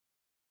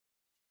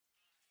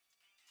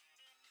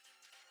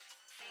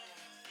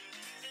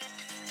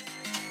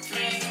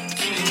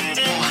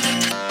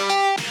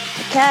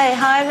Okay,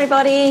 hi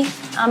everybody.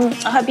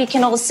 I hope you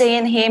can all see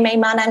and hear me.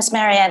 My name's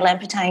Marianne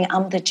Lampertang.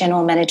 I'm the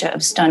General Manager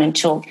of Stone and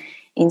Chalk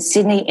in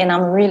Sydney, and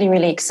I'm really,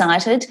 really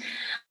excited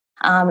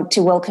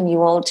to welcome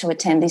you all to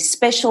attend this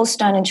special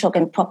Stone and Chalk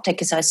and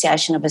Proptech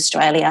Association of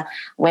Australia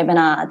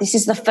webinar. This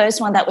is the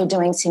first one that we're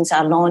doing since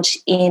our launch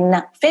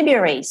in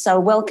February, so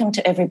welcome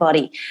to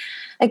everybody.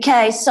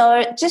 Okay,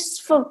 so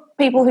just for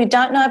people who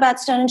don't know about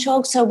Stone and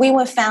Chalk, so we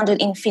were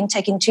founded in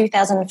FinTech in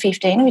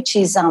 2015, which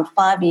is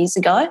 5 years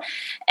ago,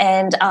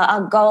 and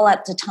our goal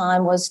at the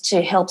time was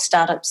to help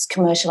startups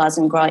commercialise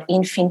and grow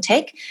in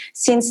FinTech.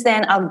 Since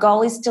then, our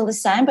goal is still the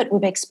same, but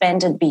we've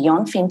expanded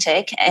beyond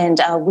FinTech, and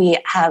we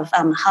have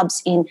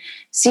hubs in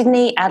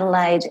Sydney,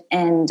 Adelaide,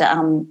 and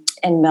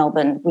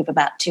Melbourne with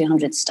about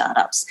 200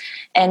 startups.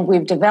 And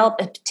we've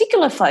developed a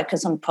particular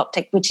focus on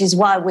PropTech, which is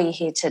why we're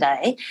here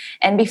today.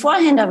 And before I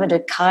hand over to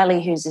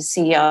Kylie, who's the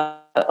CEO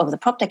of the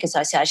PropTech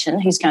Association,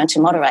 who's going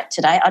to moderate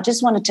today, I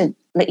just wanted to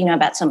let you know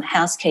about some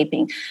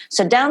housekeeping.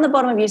 So down the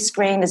bottom of your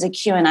screen, there's a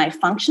Q&A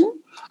function.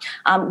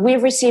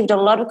 We've received a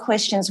lot of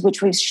questions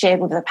which we've shared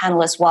with the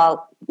panellists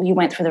while you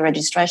went through the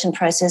registration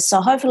process,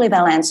 so hopefully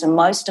they'll answer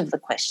most of the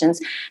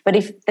questions. But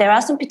if there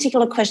are some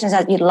particular questions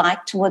that you'd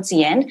like towards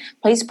the end,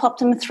 please pop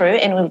them through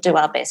and we'll do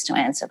our best to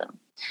answer them.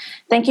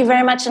 Thank you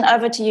very much, and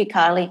over to you,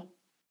 Kylie.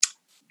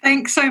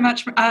 Thanks so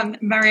much,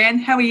 Marianne.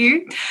 How are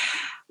you?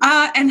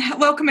 And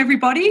welcome,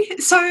 everybody.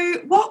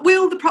 So what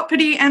will the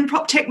property and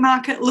PropTech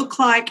market look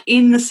like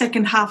in the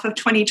second half of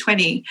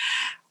 2020?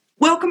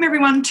 Welcome,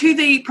 everyone, to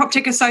the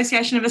PropTech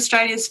Association of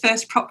Australia's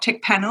first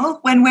PropTech panel,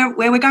 where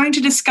we're going to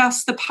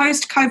discuss the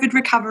post-COVID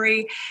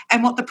recovery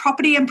and what the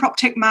property and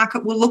PropTech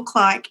market will look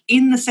like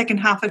in the second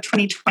half of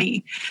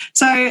 2020.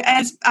 So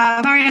as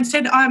Marianne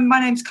said, my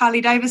name's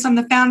Kylie Davis. I'm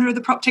the founder of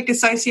the PropTech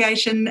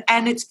Association,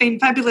 and it's been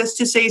fabulous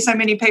to see so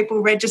many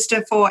people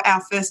register for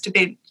our first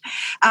event.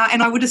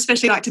 And I would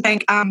especially like to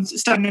thank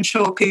Stone and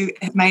Chalk, who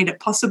have made it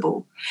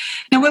possible.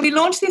 Now, when we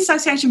launched the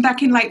association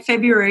back in late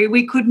February,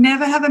 we could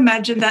never have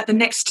imagined that the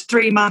next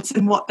 3 months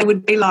and what they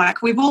would be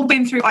like. We've all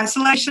been through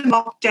isolation,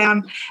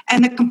 lockdown,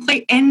 and the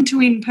complete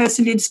end-to-end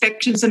person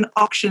inspections and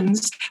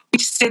auctions,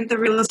 which sent the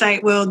real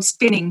estate world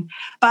spinning.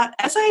 But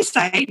as I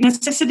say,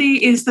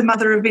 necessity is the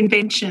mother of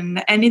invention,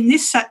 and in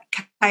this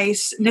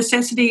case,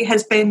 necessity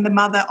has been the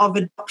mother of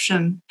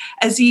adoption,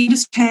 as the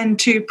industry turned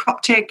to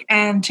PropTech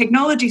and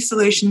technology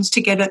solutions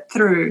to get it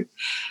through.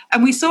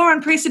 And we saw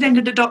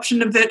unprecedented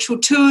adoption of virtual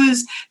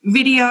tours,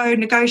 video,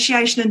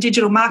 negotiation and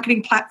digital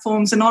marketing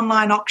platforms and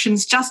online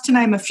auctions, just to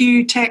name a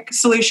few tech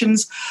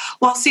solutions,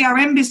 while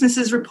CRM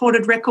businesses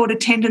reported record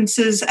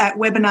attendances at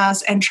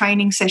webinars and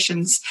training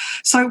sessions.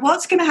 So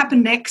what's going to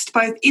happen next,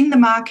 both in the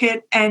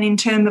market and in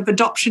terms of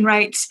adoption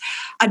rates?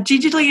 Are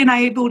digitally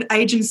enabled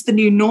agents the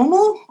new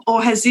normal,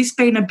 or has this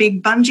been a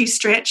big bungee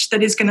stretch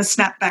that is going to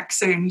snap back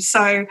soon?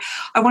 So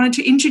I wanted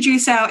to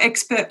introduce our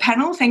expert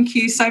panel. Thank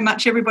you so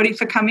much, everybody,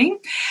 for coming.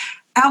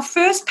 Our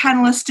first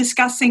panellist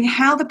discussing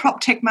how the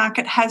PropTech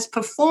market has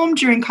performed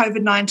during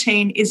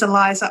COVID-19 is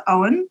Eliza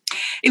Owen.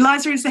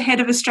 Eliza is the head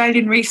of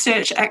Australian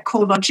research at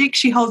CoreLogic.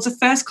 She holds a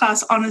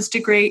first-class honours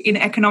degree in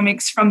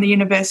economics from the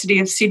University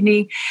of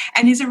Sydney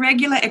and is a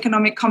regular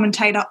economic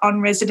commentator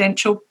on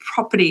residential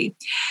property.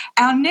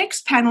 Our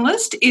next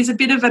panellist is a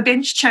bit of a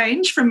bench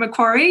change from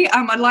Macquarie.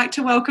 I'd like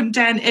to welcome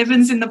Dan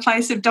Evans in the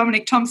place of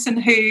Dominic Thompson,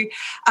 who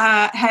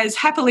has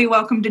happily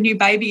welcomed a new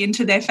baby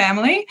into their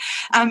family.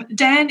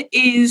 Dan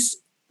is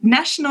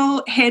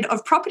National Head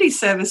of Property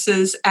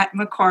Services at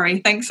Macquarie.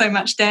 Thanks so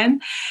much, Dan.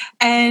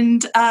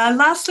 And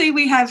lastly,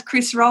 we have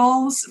Chris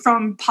Rolls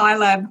from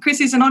PiLab.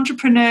 Chris is an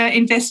entrepreneur,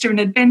 investor and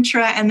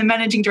adventurer and the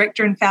Managing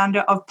Director and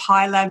founder of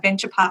PiLab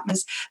Venture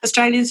Partners,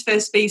 Australia's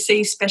first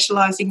VC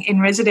specialising in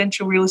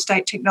residential real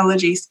estate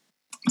technologies.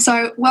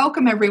 So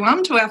welcome,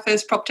 everyone, to our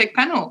first PropTech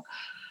panel.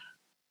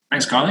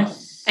 Thanks, Kylie.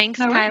 Thanks,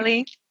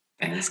 Kylie.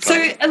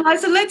 So,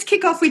 Eliza, let's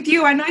kick off with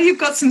you. I know you've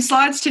got some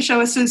slides to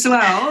show us as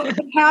well.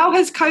 How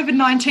has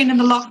COVID-19 and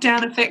the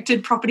lockdown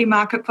affected property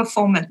market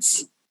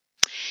performance?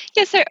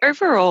 Yeah, so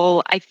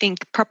overall, I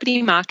think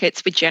property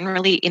markets were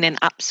generally in an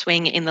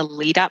upswing in the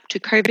lead up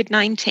to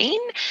COVID-19.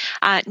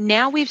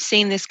 Now we've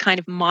seen this kind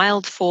of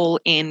mild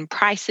fall in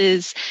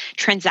prices.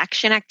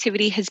 Transaction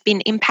activity has been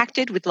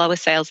impacted with lower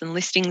sales and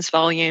listings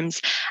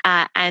volumes,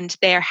 and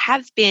there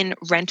have been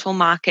rental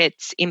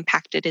markets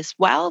impacted as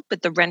well,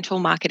 but the rental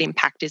market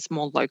impact is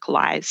more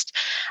localised.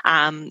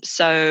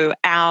 So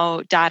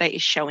our data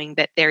is showing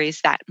that there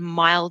is that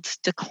mild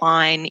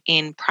decline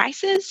in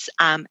prices,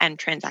 and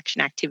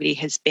transaction activity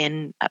has been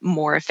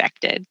more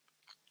affected.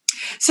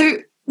 So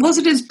was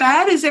it as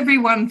bad as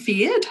everyone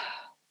feared?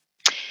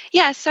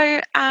 Yeah,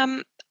 so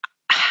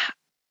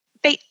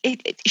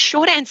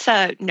short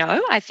answer,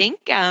 no, I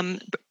think.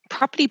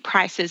 Property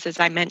prices, as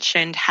I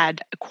mentioned,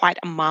 had quite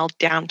a mild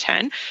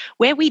downturn.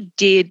 Where we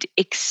did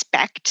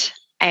expect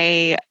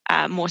a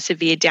more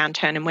severe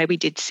downturn and where we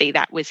did see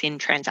that was in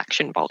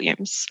transaction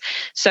volumes.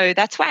 So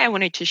that's why I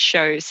wanted to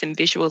show some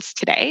visuals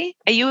today.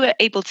 Are you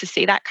able to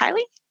see that, Kylie?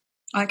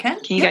 I can.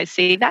 Can you guys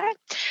see that?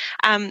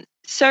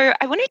 So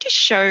I wanted to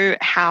show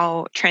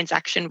how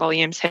transaction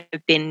volumes have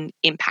been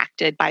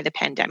impacted by the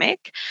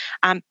pandemic.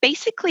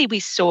 Basically, we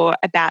saw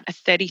about a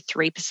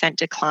 33%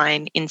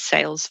 decline in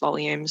sales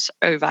volumes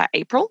over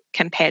April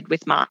compared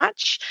with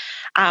March.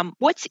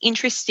 What's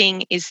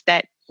interesting is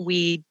that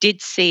we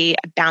did see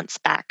a bounce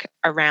back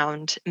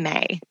around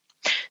May.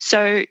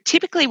 So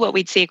typically what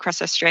we'd see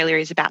across Australia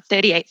is about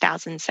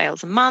 38,000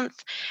 sales a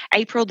month.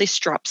 April, this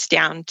drops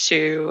down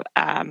to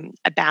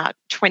about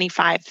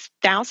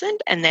 25,000,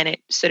 and then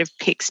it sort of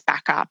picks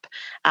back up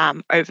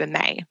over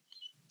May.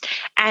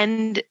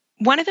 And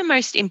one of the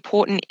most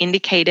important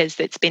indicators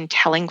that's been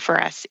telling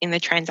for us in the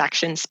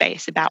transaction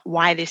space about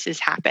why this has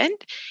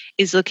happened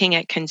is looking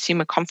at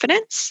consumer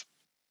confidence.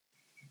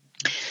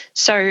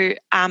 So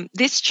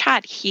this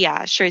chart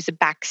here shows a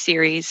back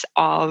series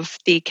of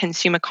the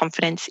Consumer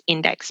Confidence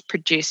Index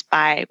produced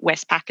by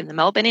Westpac and the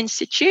Melbourne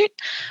Institute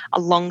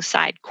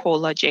alongside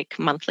CoreLogic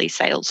monthly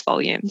sales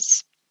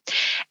volumes.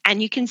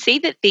 And you can see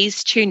that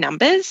these two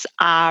numbers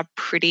are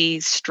pretty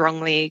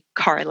strongly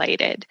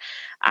correlated.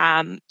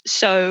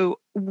 So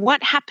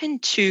what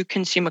happened to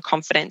consumer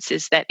confidence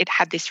is that it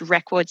had this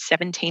record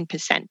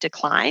 17%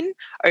 decline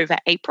over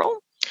April.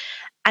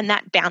 And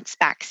that bounced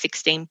back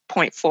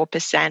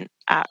 16.4%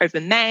 over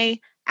May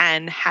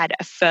and had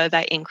a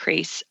further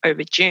increase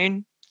over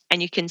June.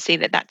 And you can see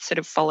that that sort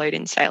of followed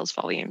in sales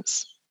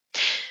volumes.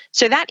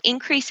 So that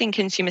increase in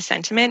consumer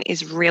sentiment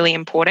is really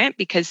important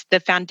because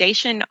the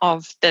foundation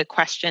of the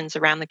questions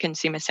around the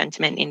consumer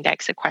sentiment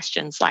index are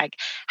questions like,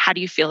 how do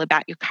you feel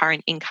about your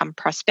current income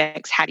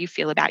prospects? How do you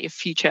feel about your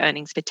future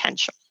earnings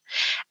potential?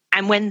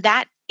 And when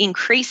that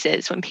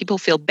increases, when people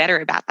feel better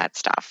about that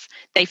stuff,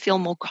 they feel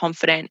more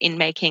confident in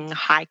making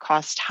high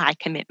cost, high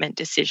commitment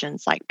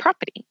decisions like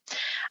property.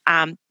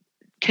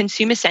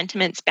 Consumer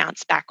sentiments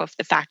bounce back off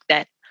the fact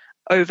that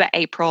over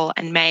April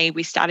and May,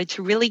 we started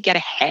to really get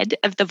ahead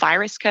of the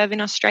virus curve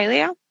in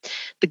Australia.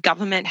 The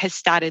government has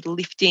started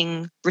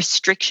lifting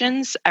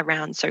restrictions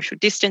around social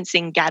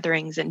distancing,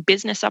 gatherings, and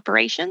business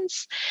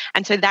operations.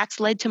 And so that's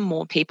led to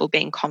more people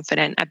being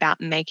confident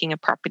about making a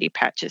property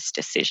purchase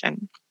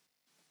decision.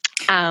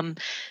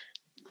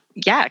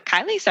 Yeah,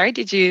 Kylie, sorry,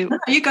 did you? No,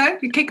 you go,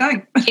 you keep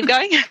going. Keep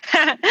going.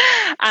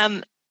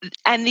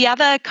 And the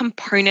other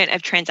component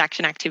of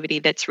transaction activity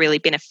that's really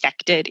been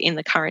affected in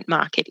the current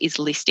market is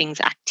listings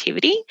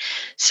activity.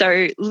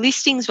 So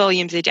listings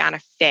volumes are down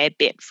a fair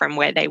bit from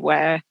where they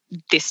were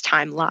this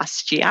time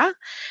last year.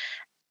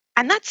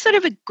 And that's sort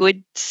of a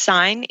good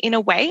sign in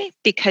a way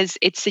because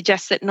it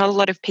suggests that not a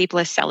lot of people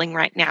are selling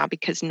right now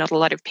because not a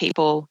lot of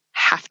people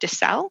have to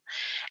sell.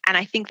 And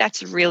I think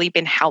that's really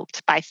been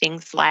helped by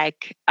things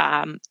like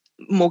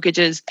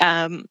mortgages,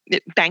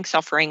 banks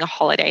offering a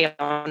holiday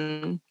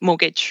on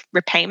mortgage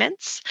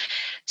repayments.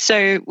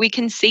 So we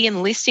can see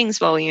in listings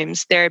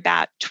volumes, they're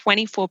about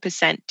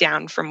 24%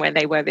 down from where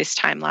they were this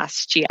time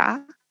last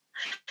year.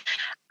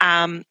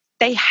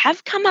 They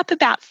have come up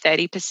about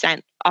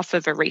 30% off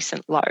of a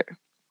recent low.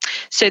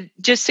 So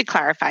just to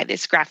clarify,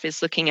 this graph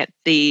is looking at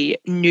the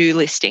new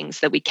listings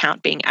that we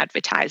count being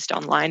advertised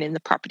online in the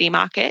property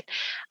market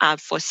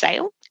for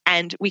sale.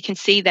 And we can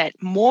see that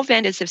more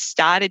vendors have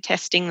started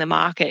testing the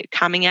market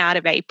coming out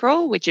of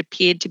April, which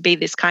appeared to be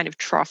this kind of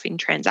trough in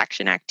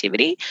transaction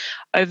activity.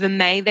 Over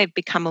May, they've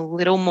become a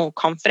little more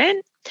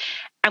confident.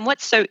 And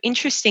what's so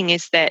interesting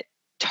is that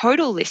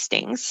total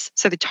listings,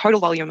 so the total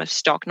volume of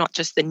stock, not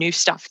just the new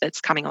stuff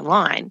that's coming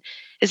online,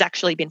 has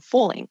actually been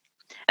falling.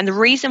 And the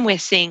reason we're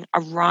seeing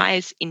a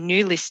rise in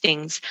new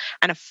listings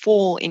and a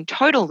fall in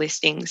total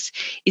listings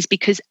is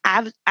because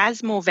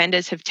as more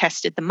vendors have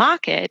tested the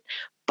market,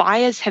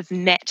 buyers have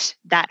met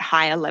that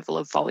higher level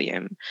of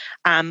volume.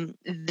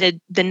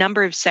 The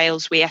number of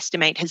sales we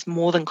estimate has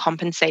more than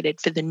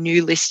compensated for the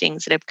new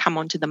listings that have come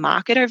onto the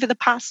market over the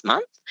past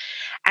month.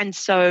 And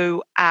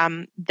so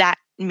that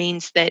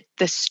means that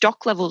the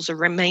stock levels are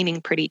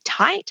remaining pretty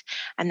tight,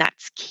 and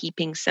that's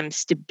keeping some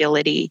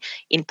stability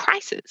in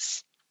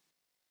prices.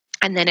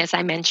 And then, as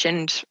I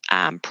mentioned,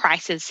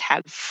 prices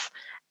have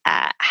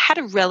had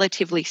a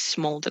relatively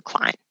small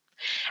decline.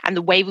 And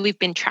the way we've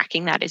been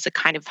tracking that is a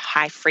kind of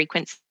high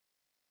frequency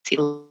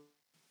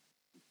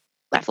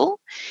level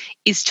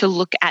is to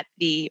look at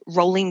the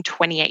rolling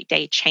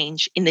 28-day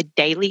change in the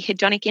daily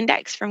hedonic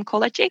index from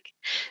CoreLogic.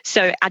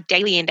 So our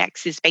daily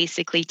index is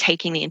basically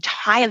taking the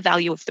entire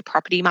value of the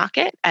property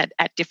market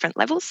at different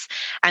levels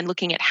and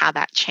looking at how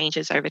that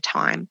changes over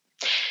time.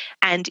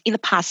 And in the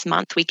past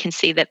month, we can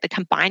see that the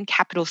combined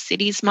capital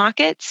cities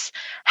markets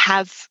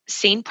have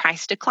seen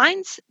price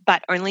declines,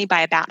 but only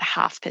by about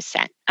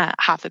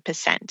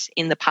 0.5%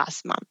 in the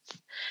past month.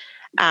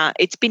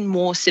 It's been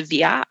more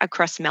severe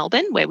across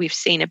Melbourne, where we've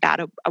seen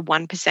about a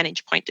 1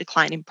 percentage point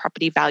decline in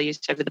property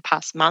values over the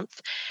past month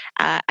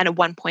and a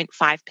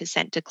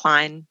 1.5%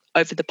 decline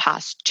over the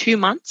past 2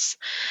 months.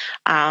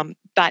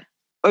 But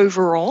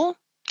overall,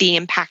 the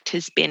impact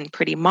has been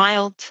pretty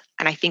mild,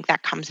 and I think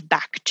that comes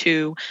back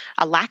to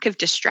a lack of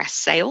distressed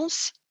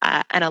sales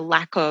and a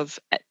lack of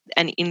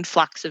an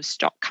influx of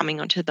stock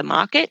coming onto the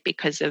market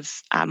because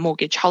of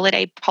mortgage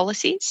holiday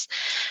policies.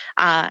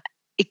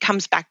 it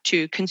comes back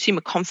to consumer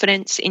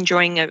confidence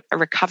enjoying a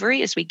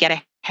recovery as we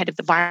get ahead of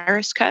the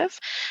virus curve.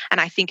 And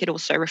I think it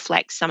also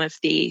reflects some of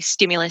the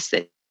stimulus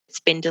that's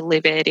been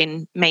delivered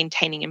in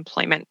maintaining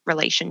employment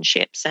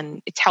relationships,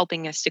 and it's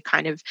helping us to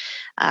kind of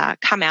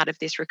come out of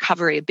this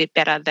recovery a bit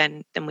better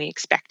than we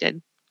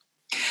expected.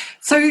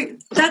 So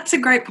that's a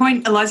great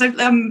point, Eliza.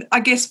 I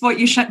guess what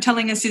you're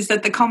telling us is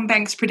that the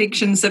CommBank's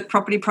predictions that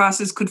property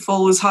prices could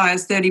fall as high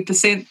as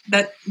 30%,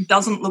 that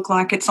doesn't look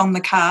like it's on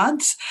the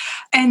cards.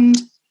 And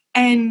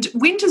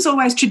winter's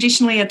always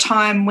traditionally a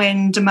time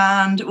when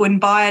when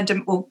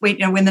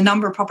the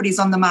number of properties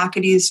on the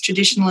market is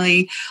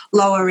traditionally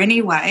lower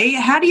anyway.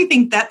 How do you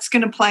think that's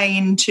going to play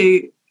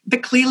into,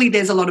 but clearly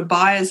there's a lot of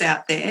buyers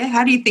out there,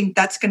 how do you think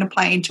that's going to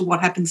play into what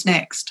happens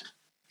next?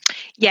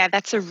 Yeah,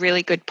 that's a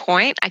really good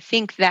point. I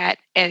think that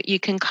you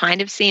can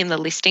kind of see in the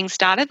listings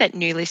data that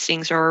new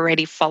listings are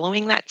already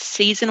following that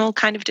seasonal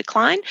kind of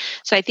decline.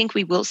 So I think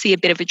we will see a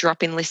bit of a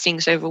drop in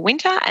listings over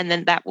winter, and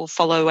then that will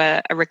follow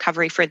a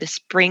recovery for the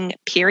spring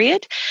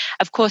period.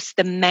 Of course,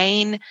 the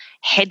main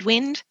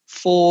headwind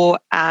for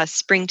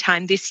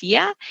springtime this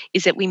year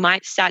is that we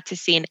might start to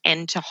see an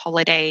end to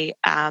holidays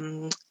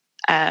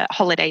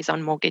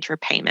on mortgage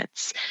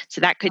repayments. So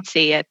that could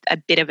see a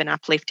bit of an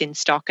uplift in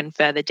stock and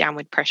further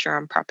downward pressure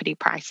on property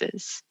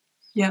prices.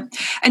 Yeah.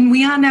 And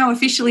we are now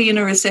officially in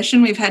a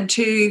recession. We've had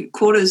 2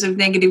 quarters of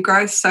negative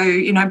growth.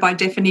 So, by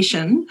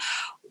definition,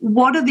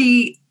 what are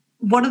the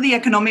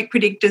economic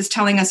predictors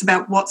telling us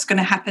about what's going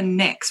to happen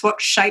next? What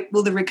shape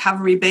will the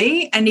recovery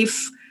be? And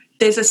if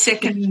there's a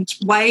second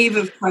wave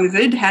of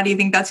COVID, how do you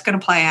think that's going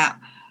to play out?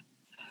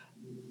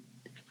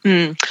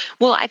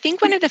 Well, I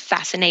think one of the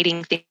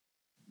fascinating things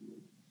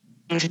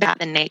about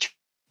the nature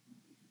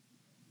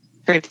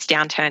of this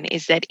downturn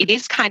is that it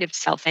is kind of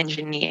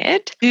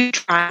self-engineered to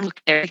try and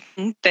look at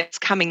everything that's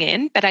coming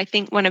in. But I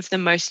think one of the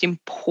most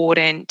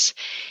important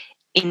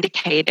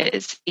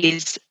indicators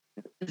is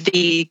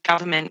the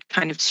government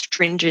kind of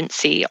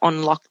stringency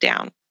on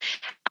lockdown.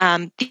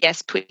 The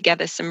DS put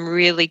together some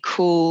really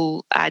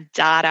cool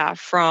data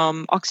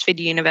from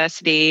Oxford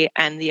University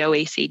and the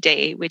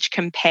OECD, which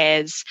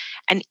compares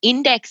an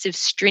index of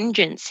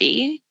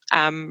stringency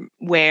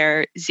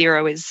where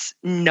 0 is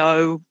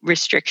no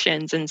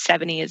restrictions and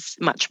 70 is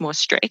much more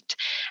strict,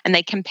 and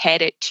they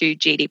compared it to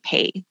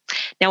GDP.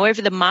 Now,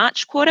 over the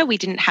March quarter, we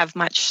didn't have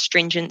much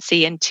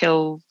stringency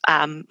until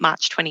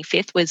March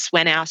 25th was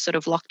when our sort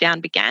of lockdown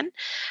began.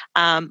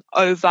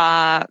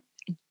 Over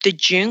the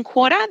June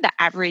quarter, the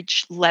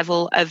average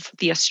level of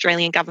the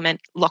Australian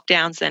government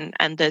lockdowns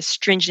and the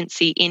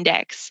stringency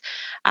index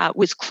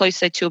was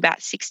closer to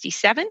about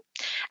 67.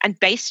 And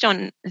based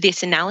on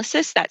this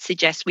analysis, that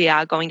suggests we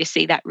are going to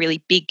see that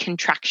really big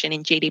contraction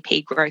in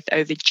GDP growth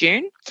over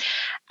June.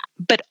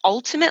 But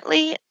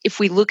ultimately, if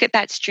we look at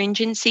that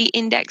stringency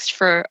index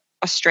for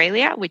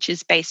Australia, which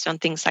is based on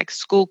things like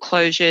school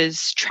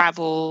closures,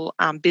 travel,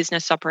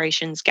 business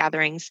operations,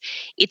 gatherings,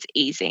 it's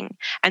easing.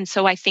 And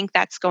so I think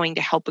that's going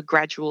to help a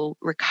gradual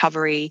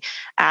recovery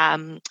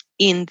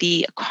in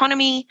the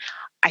economy.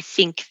 I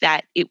think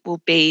that it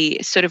will be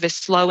sort of a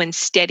slow and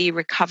steady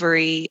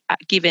recovery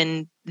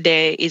given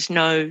there is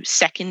no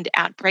second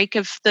outbreak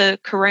of the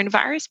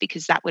coronavirus,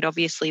 because that would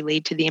obviously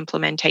lead to the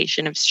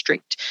implementation of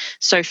strict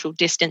social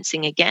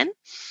distancing again.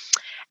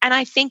 And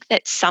I think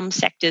that some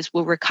sectors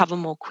will recover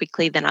more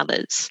quickly than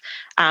others.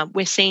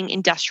 We're seeing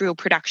industrial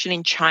production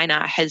in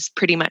China has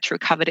pretty much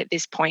recovered at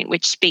this point,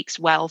 which speaks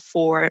well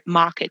for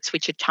markets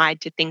which are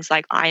tied to things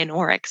like iron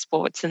ore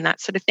exports and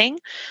that sort of thing.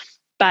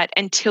 But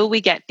until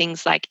we get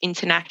things like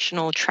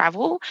international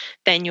travel,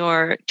 then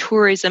your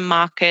tourism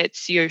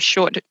markets, your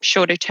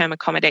shorter term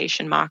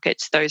accommodation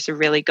markets, those are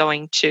really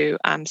going to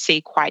see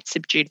quite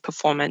subdued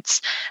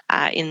performance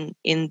in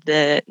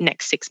the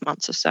next 6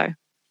 months or so.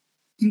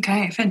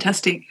 Okay,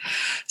 fantastic.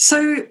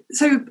 So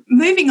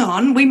moving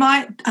on, we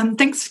might.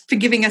 Thanks for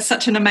giving us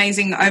such an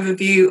amazing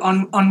overview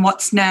on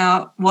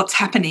what's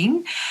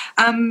happening.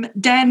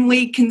 Dan,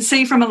 we can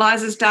see from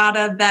Eliza's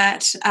data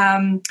that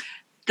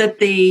that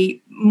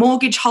the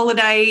mortgage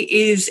holiday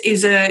is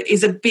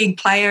a big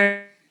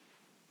player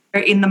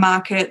in the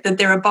market, that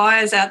there are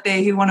buyers out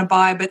there who want to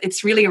buy, but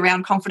it's really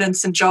around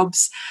confidence and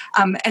jobs.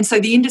 And so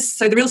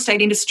the real estate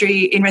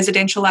industry in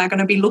residential are going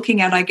to be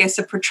looking at, I guess,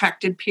 a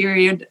protracted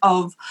period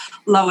of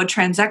lower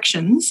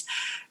transactions.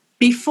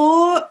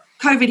 Before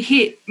COVID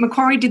hit,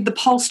 Macquarie did the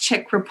pulse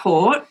check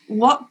report.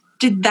 What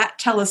did that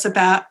tell us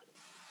about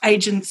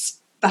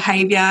agents'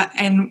 behaviour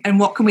and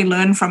what can we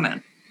learn from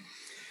it?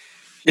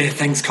 Yeah,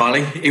 thanks,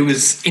 Kylie. It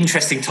was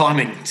interesting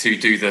timing to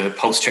do the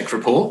pulse check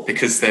report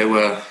because there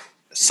were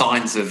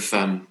signs of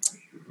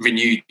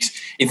renewed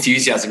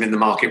enthusiasm in the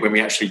market when we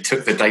actually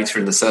took the data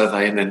in the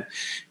survey, and then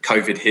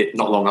COVID hit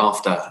not long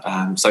after.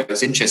 So it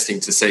was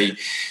interesting to see,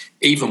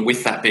 even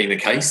with that being the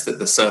case, that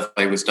the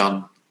survey was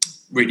done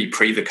really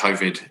pre the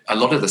COVID. A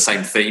lot of the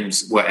same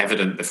themes were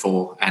evident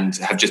before and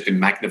have just been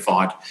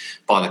magnified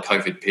by the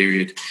COVID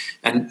period.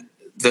 And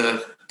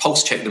the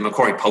Pulse Check, the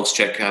Macquarie Pulse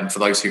Check, for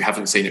those who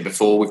haven't seen it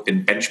before, we've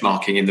been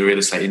benchmarking in the real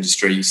estate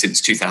industry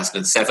since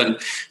 2007.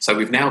 So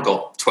we've now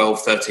got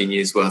 12, 13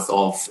 years worth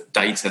of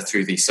data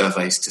through these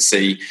surveys to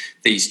see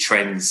these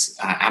trends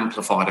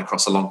amplified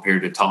across a long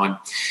period of time.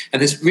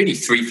 And there's really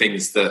three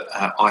things that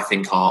I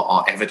think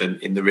are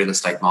evident in the real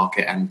estate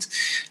market, and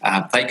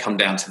they come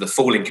down to the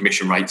falling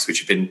commission rates, which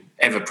have been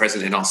ever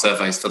present in our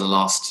surveys for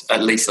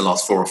at least the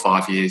last 4 or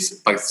 5 years.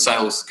 Both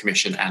sales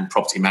commission and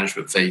property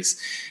management fees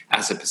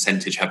as a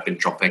percentage have been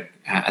dropping,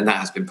 and that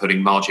has been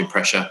putting margin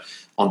pressure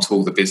onto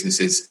all the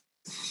businesses.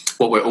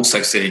 What we're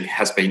also seeing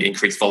has been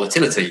increased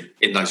volatility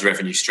in those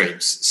revenue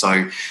streams.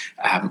 So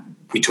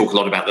we talk a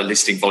lot about the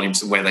listing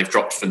volumes and where they've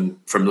dropped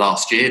from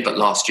last year, but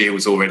last year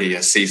was already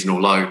a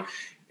seasonal low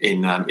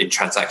in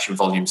transaction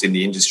volumes in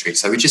the industry.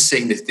 So we're just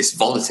seeing this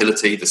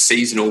volatility, the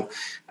seasonal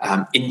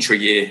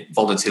intra-year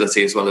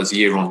volatility as well as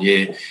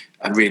year-on-year,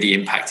 really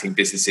impacting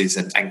businesses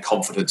and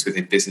confidence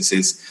within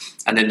businesses.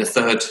 And then the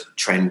third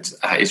trend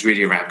is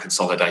really around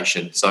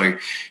consolidation. So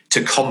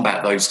to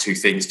combat those two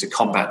things, to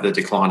combat the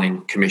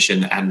declining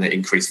commission and the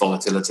increased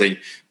volatility,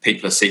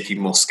 people are seeking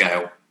more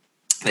scale.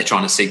 They're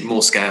trying to seek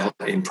more scale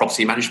in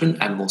property management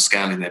and more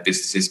scale in their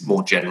businesses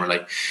more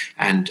generally.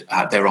 And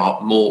there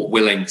are more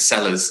willing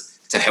sellers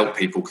to help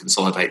people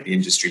consolidate the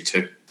industry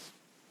too.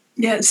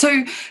 Yeah,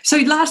 so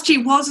last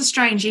year was a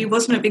strange year,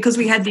 wasn't it? Because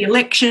we had the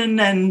election,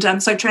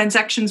 and so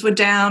transactions were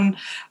down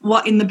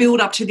in the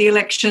build up to the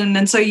election,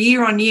 and so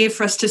year on year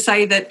for us to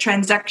say that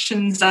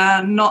transactions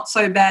are not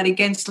so bad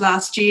against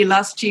last year.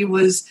 Last year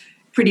was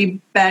pretty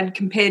bad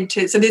compared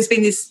to. So there's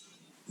been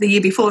the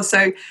year before.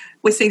 So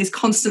we're seeing this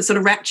constant sort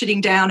of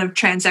ratcheting down of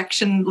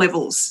transaction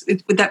levels.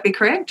 Would that be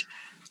correct?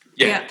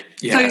 Yeah,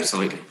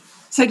 absolutely.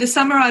 So to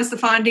summarise the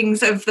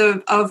findings of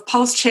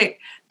Pulse Check,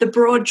 the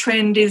broad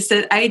trend is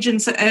that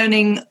agents are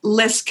earning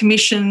less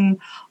commission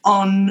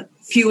on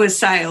fewer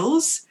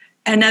sales,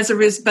 and as a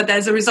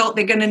result,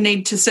 they're going to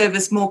need to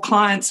service more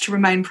clients to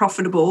remain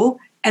profitable,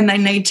 and they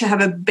need to have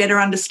a better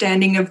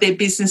understanding of their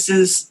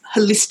businesses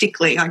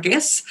holistically, I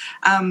guess,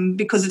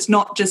 because it's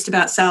not just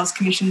about sales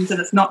commissions and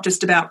it's not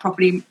just about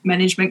property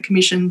management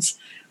commissions.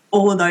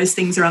 All of those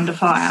things are under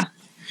fire.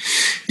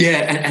 Yeah,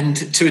 and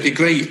to a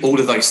degree, all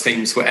of those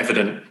themes were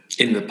evident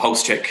in the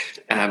Pulse Check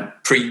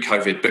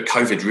pre-COVID, but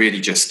COVID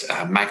really just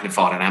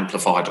magnified and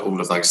amplified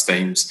all of those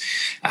themes.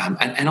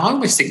 And I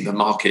always think the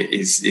market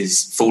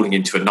is falling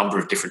into a number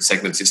of different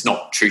segments. It's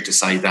not true to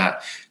say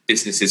that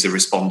businesses are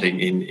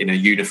responding in a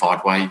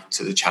unified way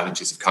to the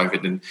challenges of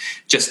COVID, and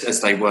just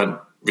as they weren't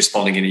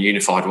responding in a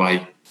unified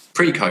way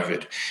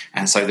pre-COVID.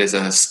 And so there's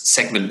a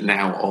segment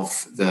now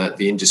of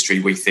the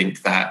industry we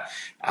think that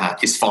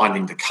is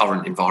finding the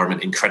current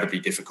environment incredibly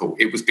difficult.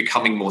 It was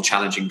becoming more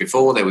challenging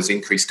before. There was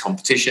increased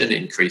competition,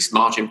 increased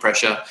margin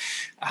pressure,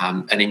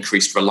 an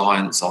increased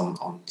reliance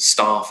on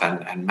staff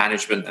and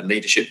management and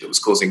leadership that was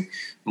causing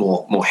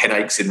more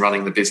headaches in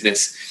running the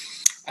business.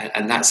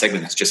 And that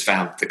segment has just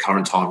found the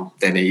current time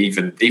then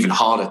even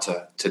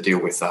harder to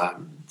deal with,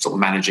 sort of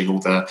managing all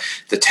the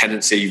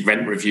tenancy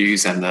rent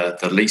reviews and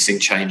the leasing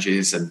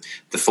changes and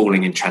the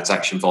falling in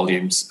transaction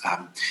volumes.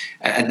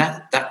 And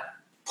that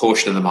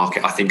portion of the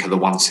market, I think, are the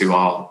ones who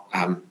are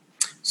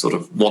sort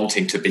of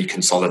wanting to be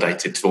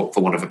consolidated, for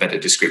want of a better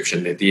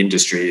description. The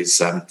industry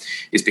is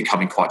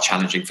becoming quite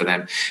challenging for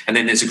them. And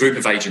then there's a group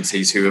of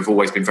agencies who have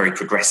always been very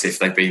progressive.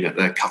 They've been at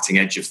the cutting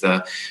edge of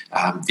the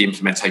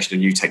implementation of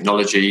new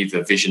technology,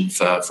 the vision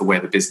for where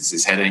the business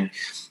is heading.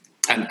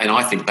 And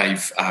I think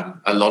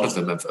a lot of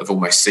them have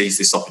almost seized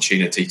this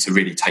opportunity to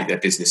really take their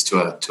business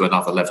to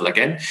another level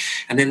again.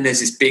 And then there's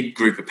this big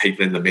group of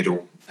people in the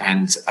middle,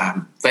 and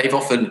they've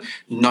often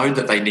known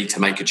that they need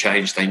to make a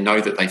change. They know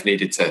that they've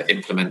needed to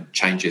implement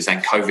changes,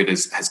 and COVID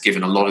has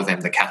given a lot of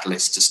them the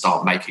catalyst to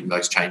start making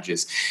those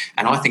changes.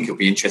 And I think it'll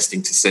be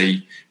interesting to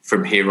see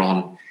from here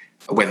on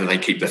whether they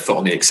keep their foot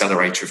on the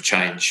accelerator of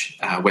change,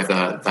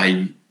 whether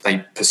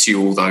they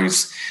pursue all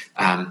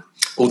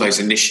those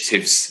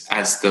initiatives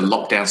as the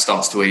lockdown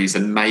starts to ease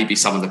and maybe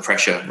some of the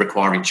pressure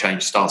requiring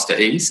change starts to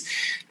ease.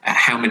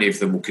 How many of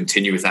them will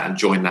continue with that and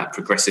join that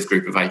progressive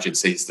group of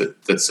agencies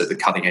that's at the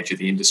cutting edge of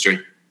the industry?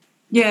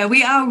 Yeah,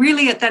 we are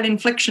really at that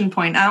inflection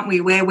point, aren't we,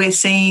 where we're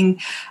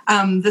seeing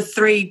the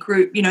three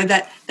group,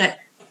 that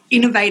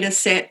innovator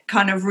set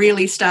kind of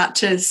really start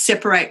to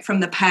separate from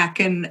the pack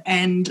and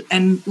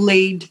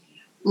lead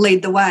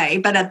the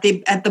way. But at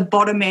the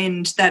bottom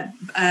end, that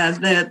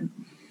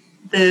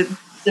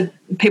the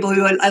people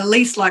who are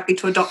least likely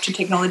to adopt to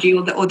technology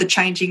or the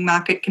changing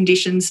market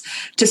conditions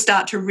to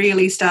start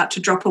to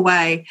drop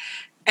away.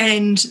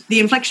 And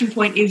the inflection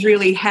point is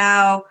really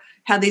how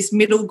this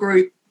middle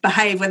group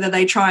behave, whether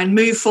they try and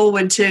move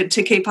forward to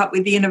keep up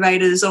with the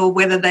innovators or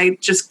whether they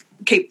just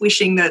keep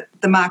wishing that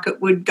the market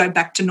would go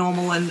back to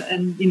normal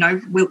and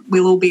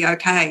we'll all be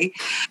okay.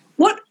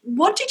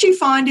 What did you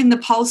find in the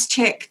Pulse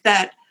Check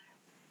that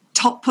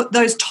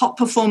those top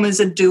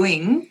performers are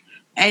doing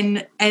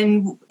and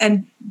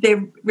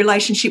their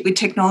relationship with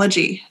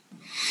technology?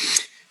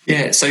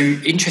 Yeah, so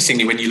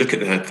interestingly, when you look at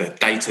the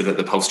data that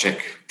the Pulse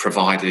Check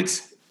provided,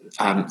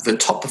 the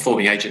top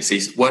performing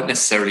agencies weren't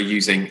necessarily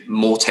using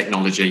more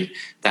technology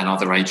than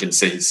other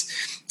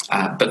agencies.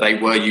 But they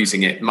were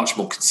using it much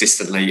more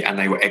consistently, and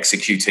they were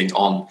executing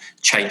on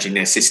changing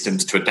their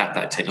systems to adapt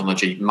that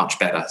technology much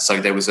better.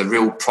 So there was a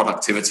real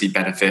productivity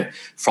benefit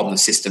from the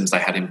systems they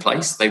had in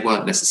place. They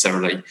weren't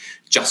necessarily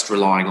just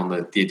relying on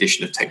the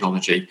addition of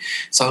technology.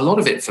 So a lot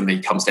of it for me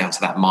comes down to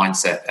that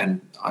mindset.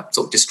 And I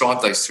sort of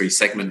described those three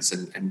segments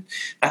and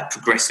that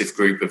progressive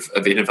group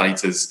of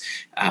innovators.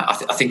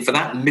 I think for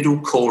that middle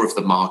core of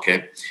the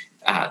market,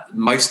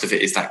 most of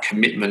it is that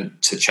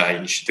commitment to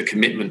change, the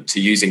commitment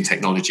to using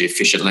technology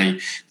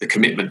efficiently, the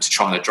commitment to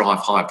trying to drive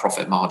higher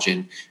profit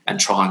margin and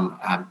try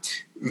and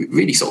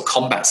really sort of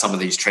combat some of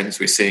these trends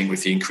we're seeing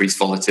with the increased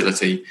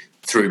volatility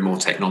through more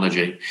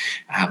technology.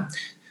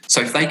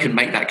 So if they can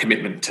make that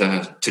commitment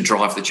to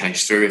drive the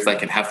change through, if they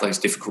can have those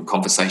difficult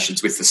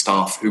conversations with the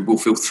staff who will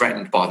feel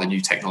threatened by the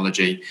new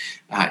technology,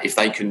 if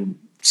they can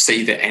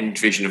see the end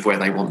vision of where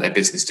they want their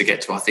business to get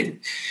to, I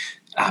think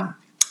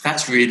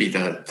that's really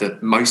the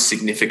most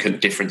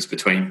significant difference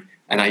between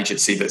an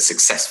agency that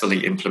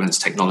successfully implements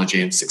technology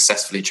and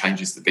successfully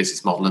changes the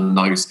business model and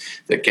those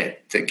that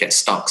get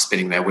stuck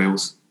spinning their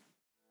wheels.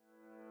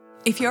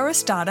 If you're a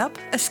startup,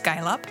 a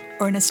scale-up,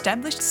 or an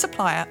established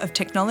supplier of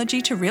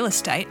technology to real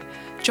estate,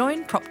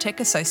 join Proptech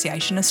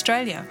Association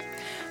Australia.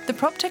 The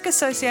Proptech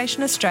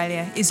Association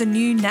Australia is a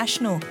new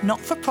national,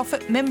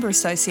 not-for-profit member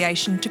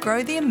association to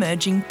grow the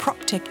emerging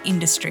PropTech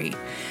industry.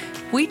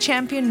 We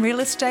champion real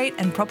estate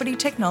and property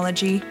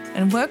technology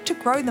and work to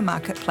grow the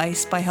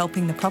marketplace by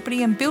helping the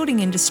property and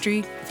building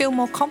industry feel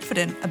more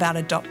confident about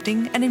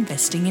adopting and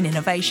investing in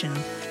innovation.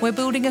 We're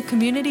building a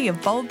community of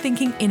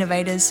bold-thinking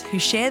innovators who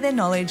share their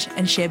knowledge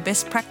and share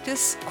best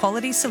practice,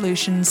 quality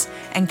solutions,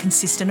 and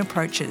consistent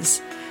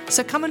approaches.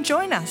 So come and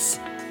join us.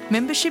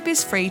 Membership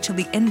is free till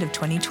the end of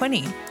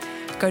 2020.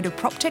 Go to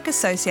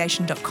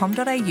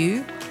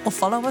proptechassociation.com.au or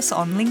follow us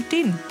on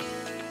LinkedIn.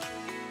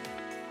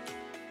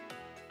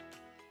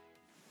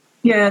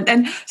 Yeah,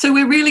 and so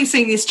we're really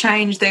seeing this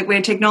change that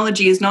where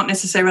technology is not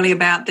necessarily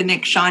about the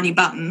next shiny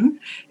button.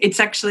 It's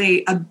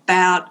actually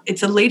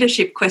it's a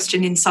leadership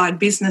question inside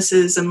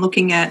businesses and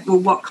looking at, well,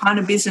 what kind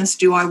of business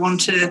do I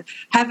want to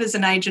have as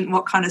an agent?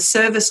 What kind of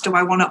service do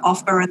I want to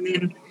offer? And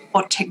then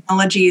what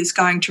technology is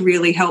going to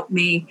really help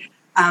me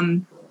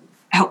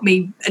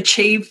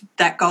achieve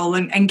that goal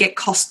and get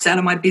costs out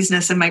of my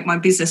business and make my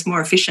business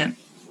more efficient?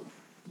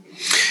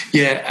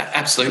 Yeah,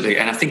 absolutely.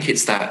 And I think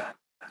it's that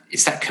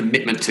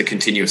commitment to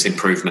continuous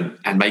improvement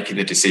and making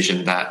the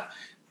decision that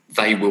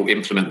they will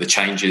implement the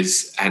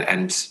changes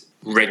and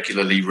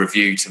regularly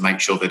review to make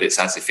sure that it's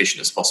as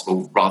efficient as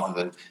possible, rather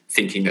than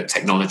thinking that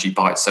technology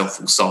by itself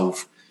will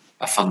solve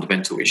a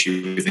fundamental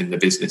issue within the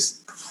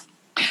business.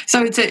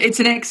 So it's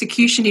an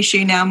execution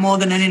issue now more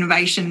than an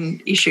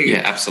innovation issue.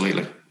 Yeah,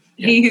 absolutely.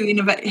 Yeah.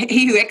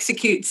 He who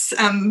executes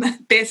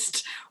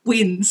best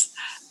wins.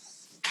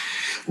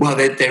 Well,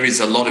 there is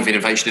a lot of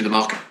innovation in the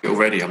market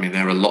already. I mean,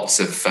 there are lots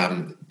of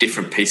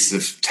different pieces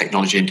of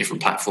technology and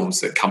different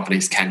platforms that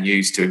companies can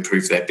use to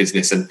improve their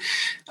business. And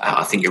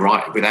I think you're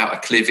right. Without a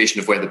clear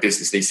vision of where the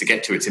business needs to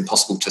get to, it's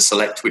impossible to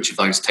select which of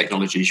those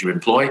technologies you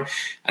employ.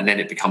 And then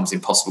it becomes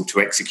impossible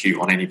to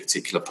execute on any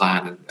particular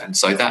plan. And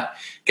so that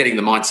getting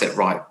the mindset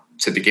right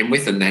to begin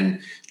with, and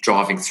then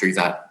driving through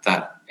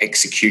that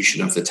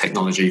execution of the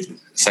technology.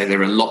 So there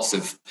are lots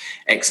of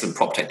excellent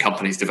PropTech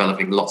companies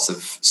developing lots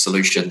of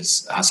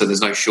solutions. So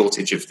there's no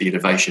shortage of the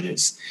innovation.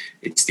 It's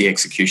the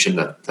execution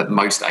that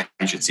most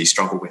agencies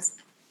struggle with.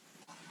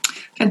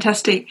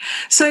 Fantastic.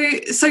 So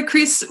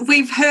Chris,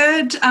 we've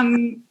heard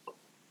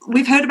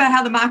about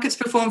how the market's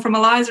performed from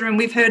Eliza, and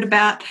we've heard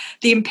about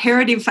the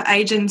imperative for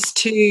agents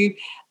to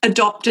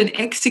adopt and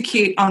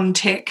execute on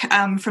tech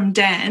from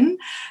Dan.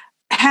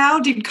 How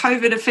did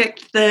COVID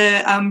affect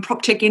the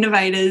PropTech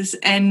innovators,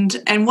 and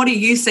what are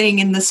you seeing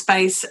in the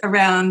space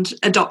around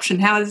adoption?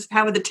 How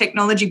are the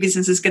technology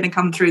businesses going to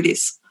come through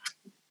this?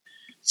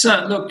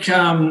 So, look,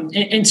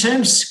 in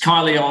terms,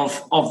 Kylie,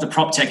 of the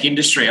PropTech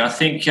industry, I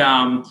think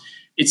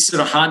it's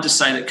sort of hard to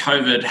say that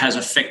COVID has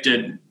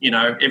affected,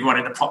 everyone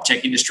in the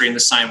PropTech industry in the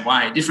same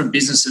way. Different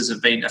businesses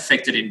have been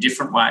affected in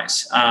different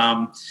ways.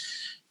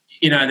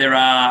 There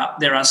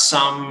are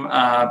some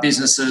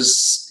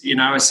businesses,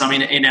 some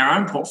in our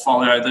own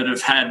portfolio that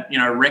have had,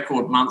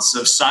 record months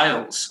of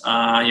sales.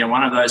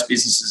 One of those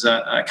businesses,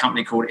 a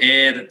company called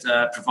Air,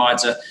 that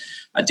provides a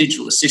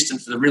digital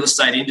assistant for the real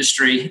estate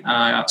industry,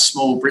 a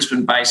small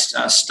Brisbane-based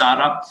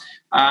startup.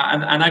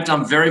 And they've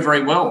done very,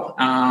 very well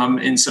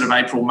in sort of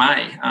April,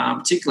 May,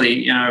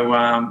 particularly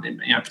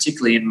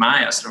in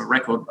May, a sort of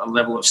record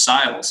level of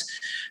sales.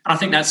 And I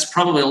think that's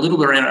probably a little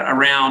bit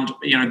around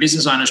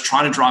business owners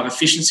trying to drive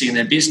efficiency in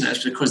their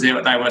business, because they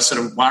were sort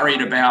of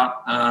worried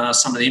about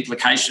some of the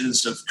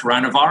implications of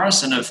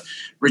coronavirus and have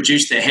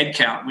reduced their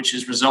headcount, which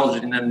has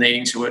resulted in them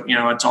needing to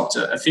adopt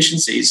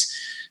efficiencies.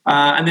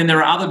 And then there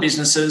are other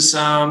businesses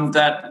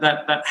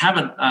that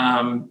haven't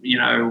done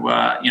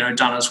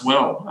as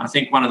well. I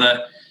think one of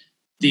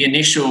the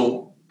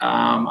initial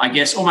I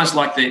guess, almost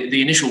like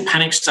the initial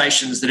panic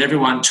stations that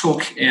everyone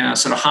took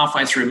sort of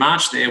halfway through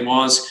March there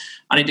was,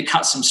 I need to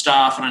cut some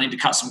staff and I need to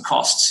cut some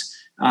costs.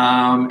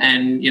 And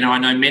I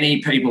know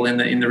many people in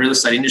the real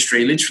estate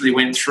industry literally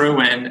went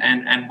through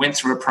and went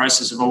through a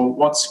process of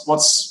what's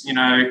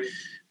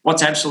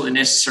absolutely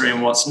necessary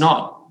and what's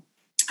not.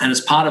 And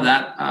as part of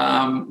that,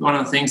 one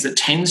of the things that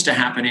tends to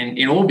happen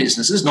in all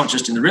businesses, not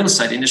just in the real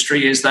estate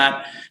industry, is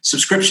that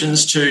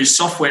subscriptions to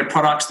software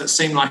products that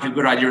seem like a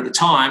good idea at the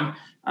time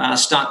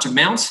start to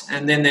mount,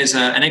 and then there's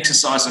an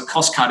exercise of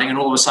cost cutting, and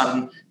all of a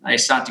sudden they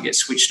start to get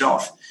switched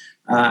off.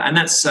 And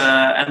that's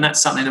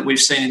something that we've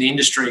seen in the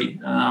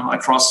industry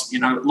across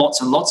lots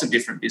and lots of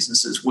different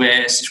businesses,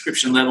 where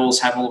subscription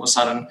levels have all of a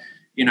sudden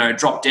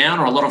dropped down,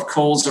 or a lot of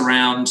calls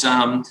around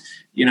how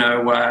do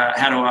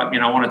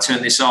I want to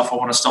turn this off, I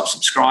want to stop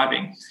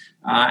subscribing.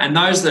 And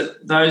those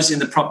in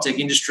the Proptech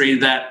industry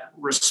that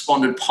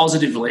responded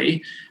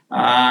positively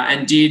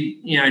and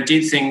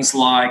did things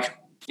like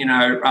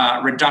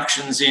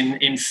reductions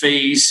in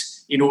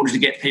fees in order to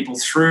get people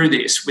through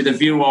this, with a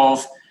view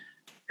of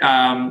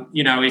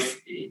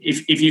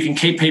if you can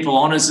keep people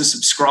on as a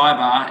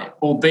subscriber,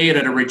 albeit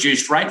at a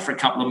reduced rate for a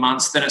couple of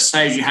months, then it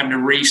saves you having to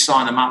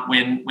re-sign them up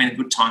when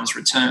good times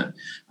return.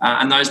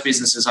 And those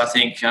businesses, I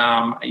think,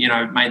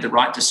 made the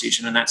right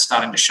decision, and that's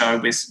starting to show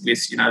with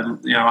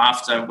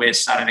after we're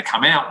starting to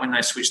come out, when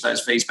they switch those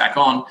fees back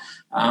on,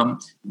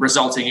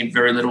 resulting in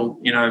very little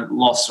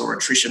loss or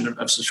attrition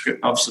of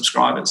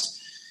subscribers.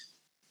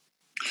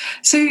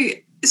 So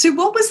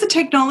what was the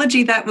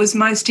technology that was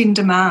most in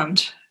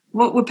demand?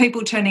 What were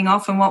people turning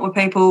off and what were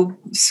people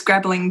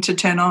scrabbling to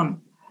turn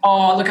on?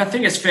 Oh, look, I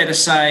think it's fair to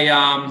say,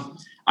 I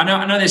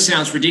know this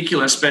sounds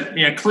ridiculous, but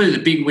clearly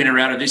the big winner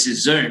out of this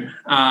is Zoom.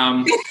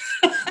 That's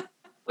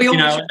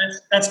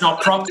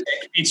not Proptech,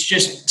 it's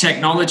just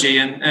technology.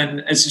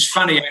 And it's just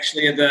funny,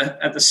 actually,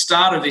 at the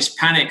start of this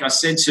panic, I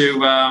said to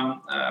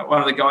one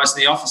of the guys in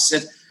the office,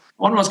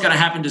 I wonder what's going to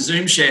happen to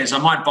Zoom shares. I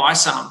might buy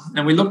some.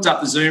 And we looked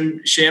up the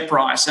Zoom share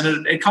price,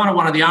 and it kind of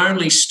one of the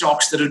only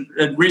stocks that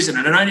had risen,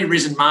 and it only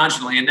risen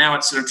marginally, and now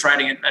it's sort of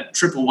trading at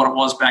triple what it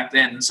was back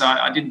then. So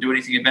I didn't do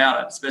anything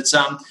about it. But,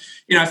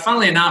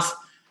 funnily enough,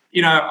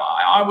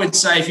 I would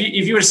say if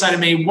you were to say to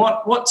me,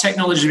 what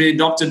technology has been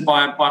adopted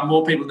by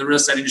more people in the real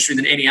estate industry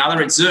than any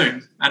other, it's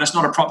Zoom. And it's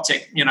not a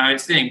Proptech,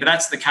 thing, but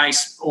that's the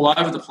case all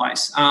over the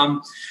place. I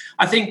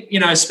think,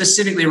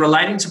 specifically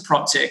relating to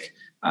Proptech,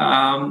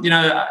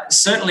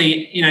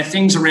 certainly,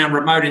 things around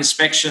remote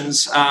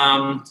inspections,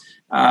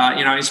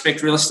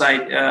 Inspect Real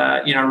Estate,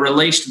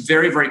 released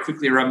very, very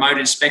quickly a remote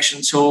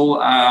inspection tool.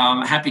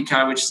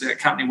 HappyCo, which is a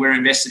company we're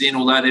invested in,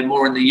 although they're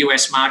more in the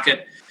US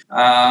market, they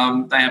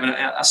have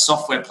a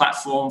software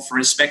platform for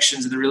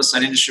inspections in the real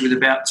estate industry with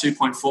about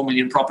 2.4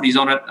 million properties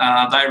on it.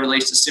 They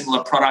released a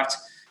similar product.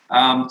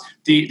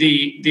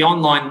 The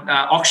online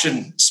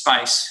auction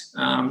space.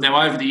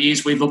 Now, over the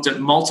years, we've looked at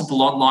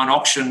multiple online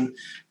auction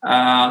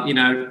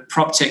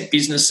Proptech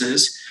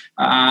businesses.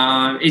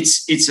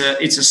 It's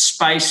a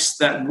space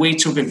that we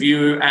took a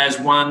view as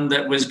one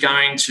that was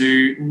going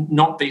to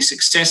not be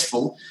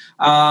successful,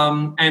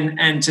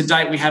 and to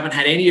date we haven't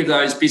had any of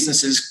those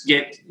businesses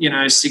get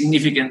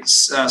significant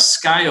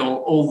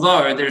scale.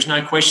 Although there's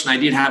no question they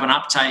did have an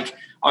uptake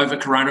over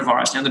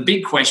coronavirus. Now the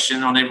big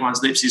question on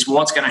everyone's lips is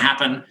what's going to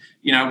happen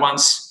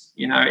once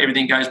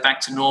everything goes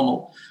back to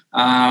normal.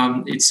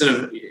 It's sort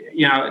of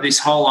this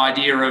whole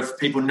idea of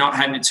people not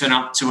having to turn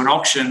up to an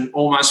auction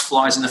almost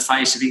flies in the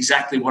face of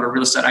exactly what a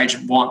real estate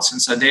agent wants,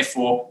 and so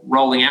therefore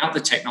rolling out the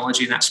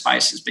technology in that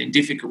space has been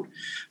difficult.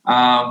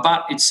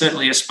 But it's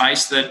certainly a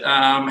space that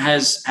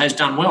has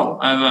done well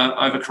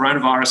over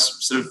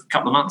coronavirus sort of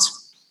couple of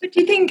months. But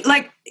do you think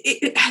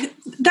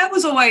that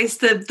was always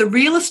the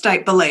real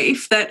estate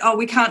belief that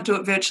we can't do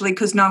it virtually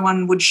because no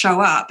one would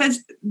show up?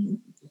 As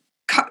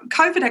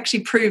COVID actually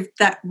proved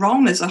that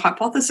wrong as a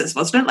hypothesis,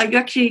 wasn't it? You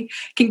actually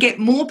can get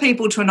more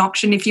people to an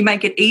auction if you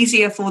make it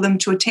easier for them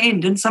to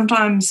attend, and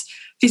sometimes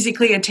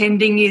physically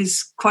attending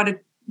is quite a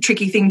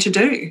tricky thing to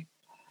do.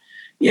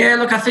 Yeah,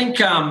 look, I think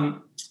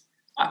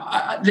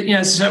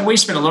so we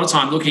spent a lot of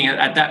time looking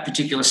at that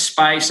particular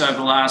space over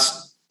the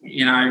last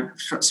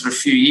sort of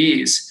few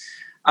years.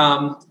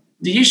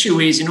 The issue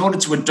is, in order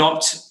to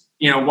adopt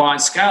wide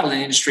scale in the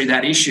industry,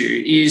 that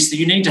issue is that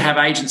you need to have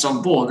agents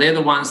on board. They're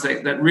the ones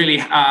that really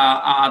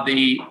are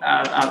the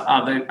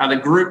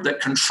group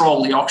that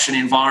control the auction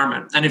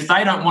environment. And if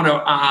they don't want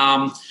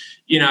to,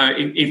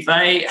 if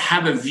they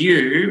have a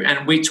view,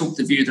 and we took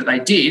the view that they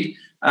did,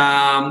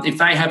 if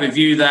they have a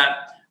view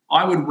that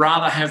I would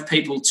rather have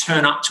people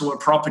turn up to a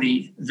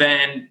property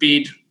than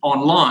bid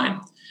online.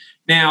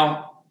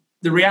 Now,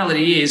 the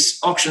reality is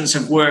auctions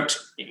have worked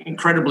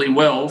incredibly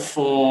well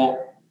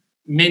for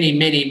many,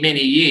 many,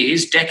 many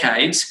years,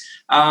 decades,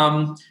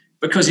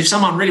 because if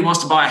someone really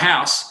wants to buy a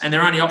house and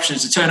their only option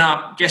is to turn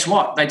up, guess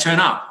what? They turn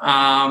up.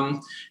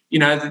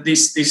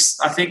 This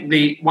I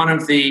think one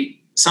of the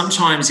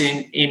sometimes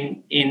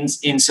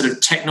in sort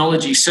of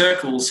technology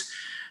circles,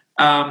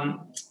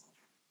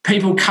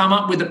 people come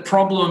up with a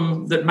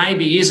problem that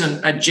maybe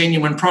isn't a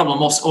genuine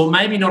problem, or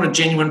maybe not a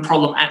genuine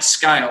problem at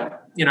scale.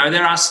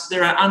 There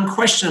are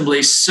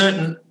unquestionably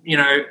certain,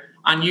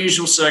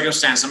 unusual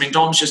circumstances. I mean,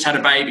 Dom's just had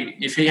a baby.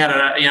 If he had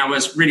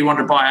was really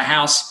wanted to buy a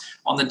house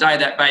on the day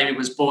that baby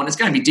was born, it's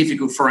going to be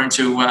difficult for him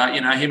to,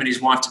 him and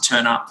his wife to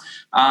turn up.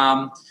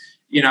 And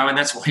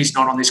that's why he's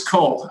not on this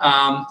call.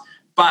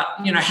 But,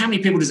 how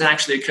many people does that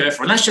actually occur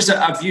for? And that's just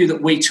a view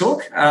that we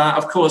took.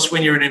 Of course,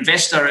 when you're an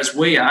investor, as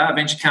we are, a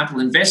venture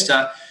capital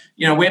investor,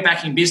 we're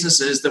backing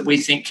businesses that we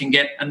think can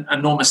get an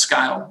enormous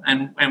scale.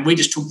 And we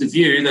just took the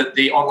view that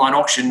the online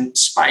auction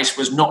space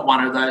was not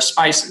one of those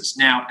spaces.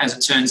 Now, as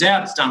it turns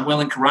out, it's done well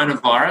in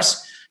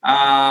coronavirus.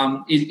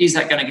 Is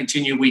that going to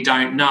continue? We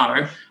don't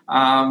know.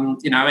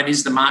 And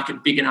is the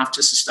market big enough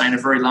to sustain a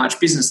very large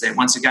business there?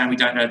 Once again, we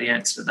don't know the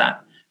answer to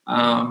that.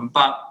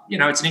 But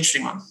it's an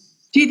interesting one.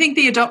 Do you think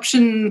the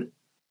adoption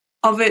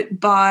of it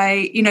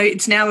by,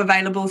 it's now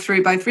available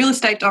through both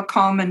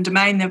realestate.com and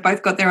Domain, they've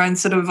both got their own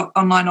sort of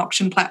online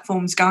auction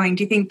platforms going.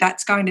 Do you think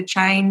that's going to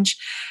change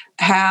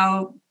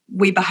how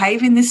we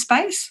behave in this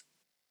space?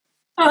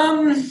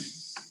 I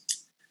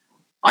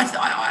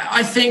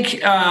think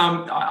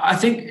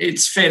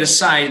it's fair to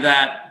say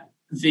that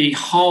the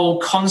whole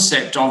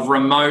concept of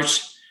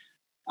remote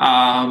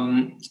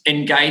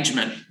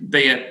engagement,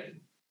 be it,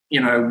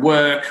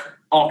 work,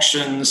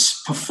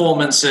 auctions,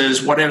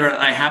 performances, whatever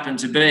they happen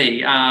to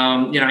be,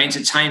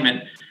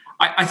 entertainment.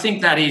 I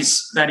think that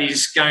is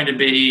going to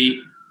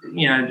be,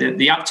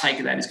 the uptake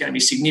of that is going to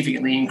be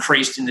significantly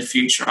increased in the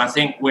future. I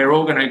think we're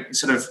all going to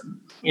sort of,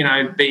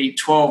 be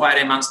 12,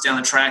 18 months down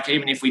the track,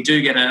 even if we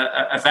do get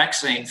a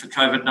vaccine for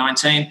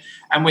COVID-19,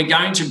 and we're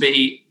going to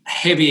be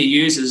heavier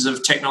users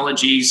of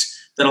technologies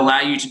that allow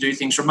you to do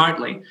things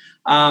remotely.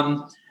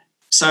 So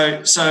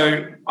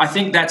I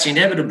think that's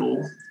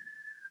inevitable.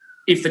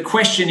 If the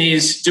question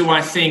is, do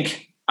I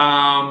think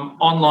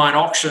online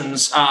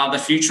auctions are the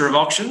future of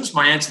auctions?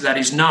 My answer to that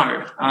is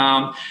no.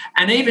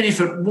 And even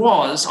if it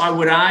was, I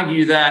would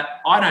argue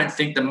that I don't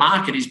think the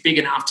market is big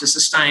enough to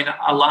sustain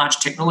a large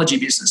technology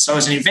business. So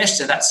as an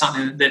investor, that's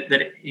something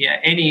that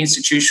any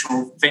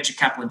institutional venture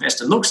capital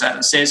investor looks at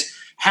and says,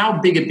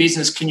 how big a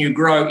business can you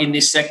grow in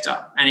this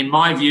sector? And in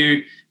my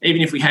view,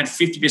 even if we had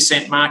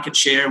 50% market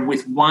share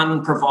with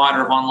one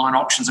provider of online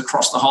auctions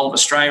across the whole of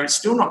Australia, it's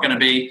still not going to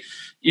be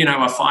a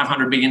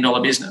 $500 million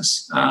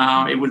business.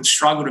 It would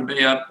struggle to be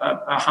a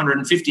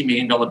 $150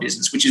 million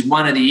business, which is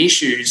one of the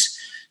issues,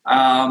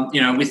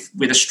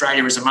 with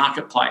Australia as a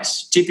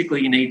marketplace.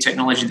 Typically, you need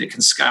technology that can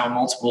scale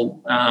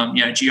multiple,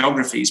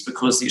 geographies,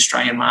 because the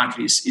Australian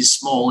market is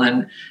small,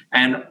 and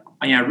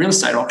real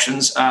estate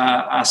auctions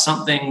are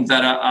something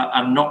that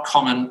are not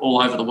common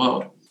all over the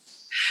world.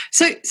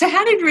 So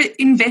how did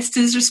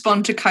investors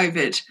respond to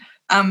COVID?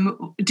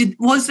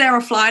 Was there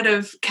a flight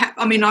of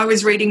I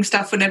was reading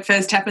stuff when it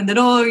first happened that,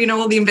 all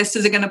the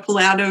investors are going to pull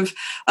out of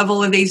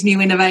all of these new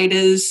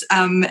innovators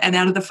and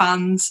out of the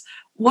funds.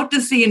 What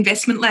does the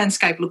investment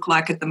landscape look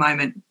like at the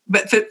moment?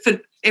 But for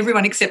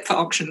everyone except for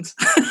auctions.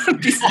 I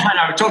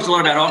know, we talked a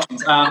lot about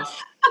auctions.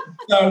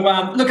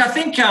 Look, I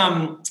think,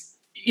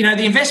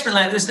 the investment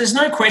land, there's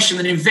no question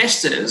that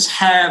investors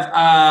have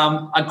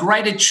a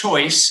greater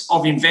choice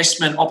of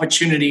investment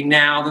opportunity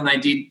now than they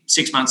did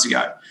 6 months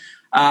ago.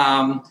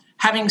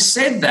 Having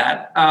said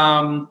that,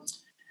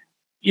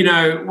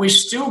 we've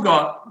still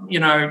got,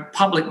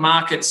 public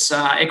markets,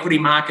 equity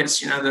markets,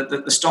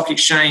 the stock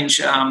exchange,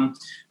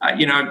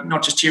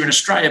 not just here in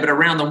Australia, but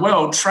around the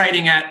world,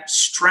 trading at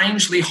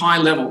strangely high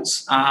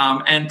levels.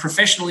 And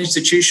professional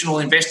institutional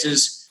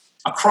investors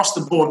across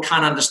the board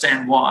can't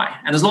understand why.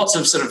 And there's lots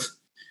of sort of,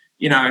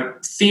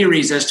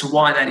 theories as to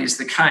why that is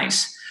the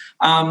case.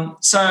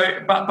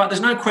 But there's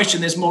no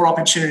question there's more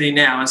opportunity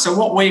now. And so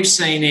what we've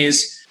seen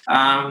is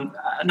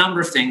a number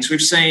of things.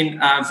 We've seen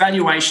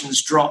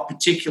valuations drop,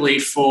 particularly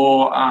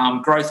for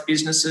growth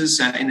businesses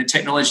in the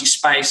technology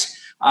space,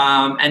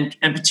 and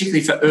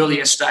particularly for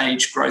earlier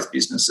stage growth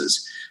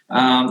businesses. We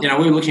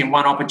were looking at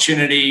one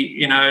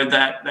opportunity,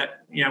 that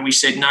we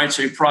said no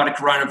to prior to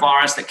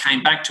coronavirus, that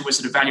came back to us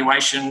at a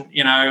valuation,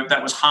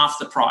 that was half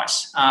the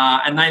price.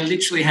 And they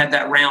literally had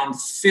that round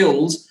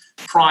filled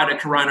prior to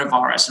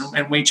coronavirus,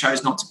 and we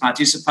chose not to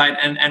participate,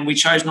 and we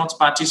chose not to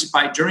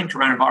participate during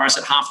coronavirus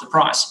at half the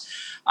price.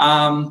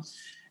 So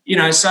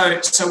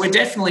we're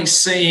definitely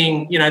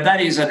seeing, that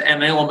is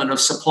an element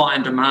of supply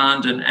and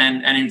demand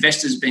and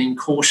investors being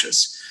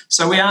cautious.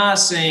 So we are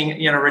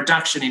seeing, a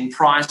reduction in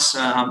price,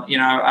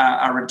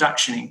 a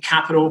reduction in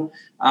capital.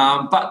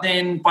 But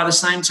then by the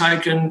same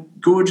token,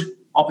 good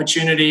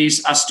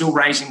opportunities are still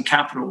raising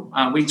capital.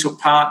 We took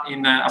part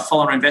in a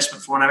follow-on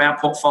investment for one of our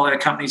portfolio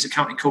companies, a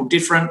company called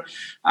Different.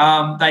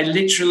 They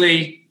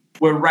literally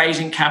were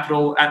raising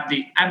capital at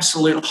the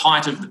absolute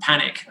height of the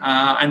panic,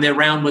 and their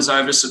round was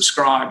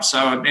oversubscribed. So,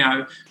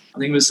 I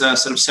think it was a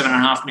sort of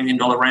 $7.5 million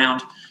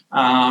round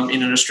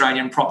in an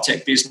Australian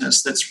Proptech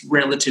business that's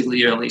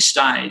relatively early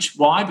stage.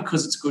 Why?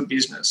 Because it's good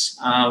business.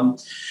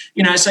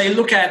 So you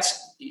look at,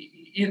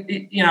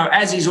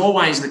 as is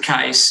always the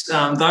case,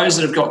 those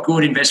that have got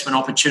good investment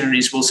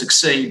opportunities will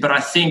succeed. But I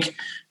think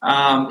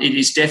it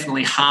is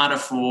definitely harder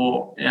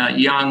for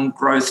young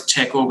growth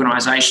tech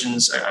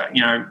organisations,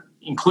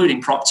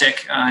 including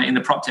Proptech in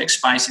the Proptech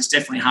space. It's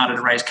definitely harder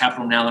to raise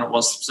capital now than it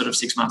was sort of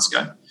 6 months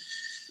ago.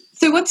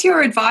 So what's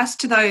your advice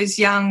to those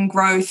young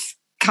growth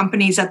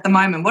companies at the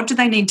moment? What do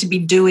they need to be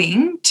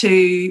doing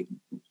to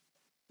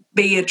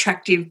be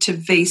attractive to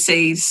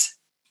VCs?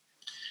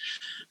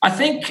 I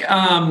think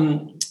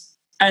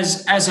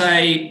as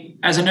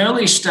an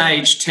early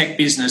stage tech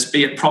business,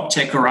 be it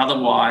Proptech or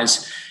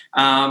otherwise,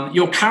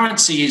 your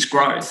currency is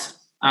growth,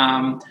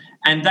 and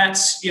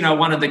that's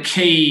one of the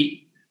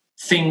key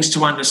things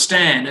to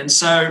understand. And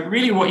so,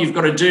 really, what you've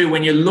got to do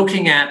when you're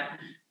looking at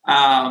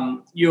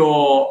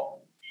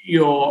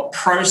your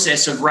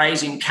process of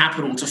raising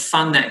capital to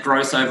fund that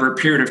growth over a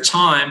period of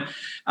time,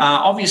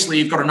 obviously,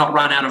 you've got to not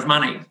run out of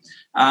money.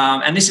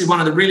 And this is one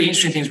of the really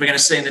interesting things we're going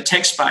to see in the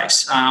tech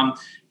space.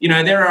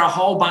 There are a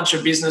whole bunch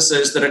of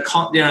businesses that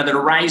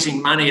are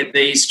raising money at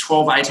these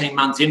 12,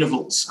 18-month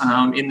intervals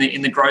in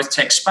the growth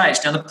tech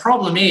space. Now, the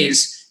problem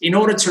is, in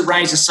order to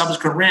raise a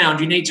subsequent round,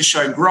 you need to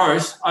show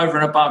growth over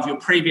and above your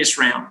previous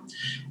round.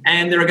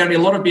 And there are going to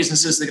be a lot of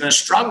businesses that are going to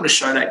struggle to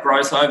show that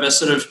growth over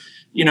sort of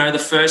the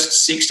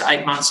first 6 to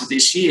 8 months of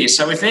this year.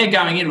 So if they're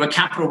going into a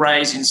capital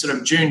raise in sort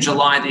of June,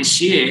 July this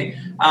year,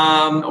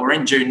 or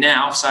in June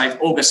now, say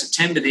August,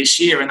 September this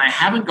year, and they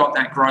haven't got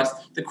that growth,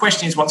 the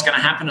question is what's going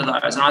to happen to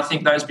those. And I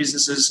think those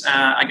businesses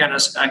are going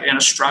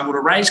to struggle to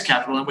raise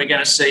capital, and we're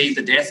going to see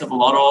the death of a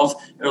lot of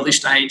early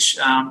stage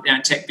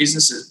tech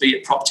businesses, be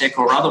it Proptech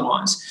or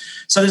otherwise.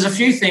 So there's a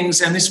few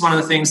things, and this is one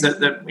of the things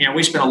that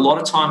we spent a lot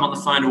of time on the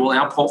phone to all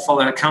our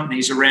portfolio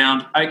companies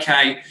around,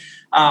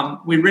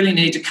 we really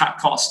need to cut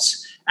costs.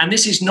 And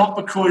this is not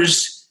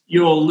because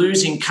you're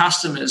losing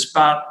customers,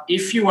 but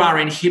if you are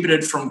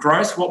inhibited from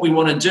growth, what we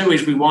want to do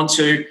is we want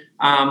to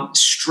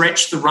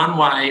stretch the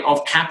runway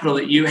of capital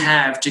that you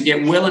have to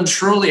get well and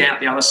truly out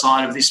the other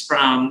side of this,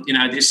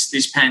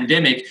 this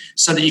pandemic,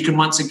 so that you can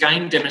once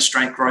again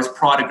demonstrate growth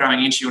prior to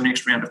going into your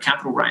next round of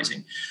capital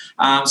raising.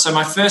 So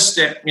my first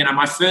step,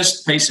 my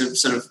first piece of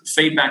sort of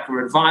feedback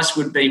or advice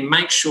would be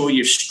make sure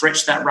you've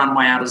stretched that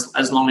runway out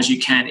as long as you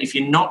can. If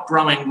you're not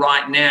growing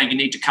right now, you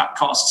need to cut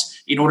costs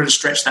in order to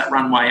stretch that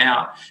runway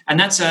out. And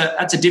that's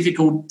a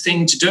difficult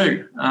thing to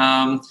do.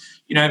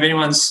 If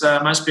anyone's,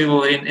 most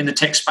people in the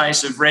tech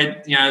space have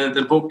read,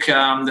 the book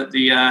that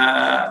the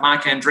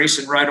Mark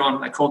Andreessen wrote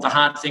on, called The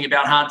Hard Thing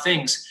About Hard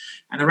Things.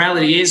 And the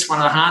reality is, one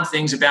of the hard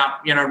things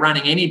about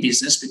running any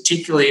business,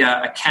 particularly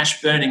a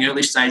cash-burning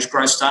early-stage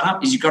growth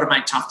startup, is you've got to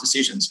make tough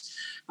decisions.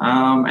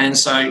 And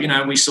so,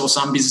 we saw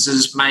some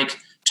businesses make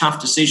tough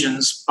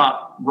decisions,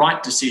 but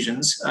right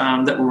decisions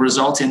that will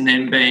result in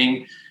them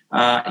being,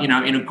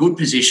 in a good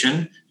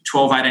position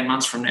 12, 18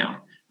 months from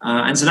now.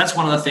 And so that's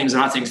one of the things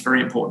that I think is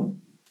very important.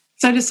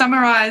 So to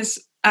summarise,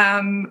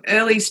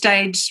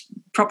 early-stage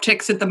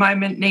Proptechs at the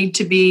moment need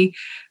to be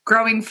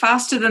growing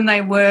faster than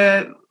they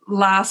were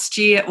last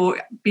year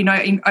or,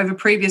 over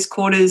previous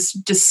quarters,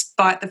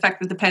 despite the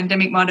fact that the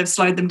pandemic might have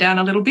slowed them down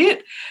a little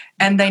bit,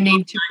 and they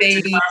need to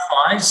be...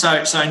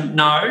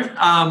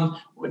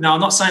 No,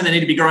 I'm not saying they need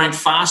to be growing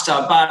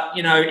faster, but,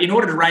 in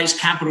order to raise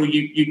capital,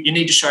 you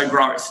need to show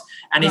growth.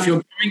 And if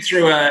you're going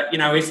through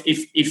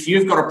if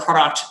you've got a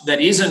product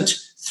that isn't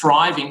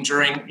thriving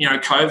during,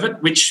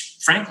 COVID, which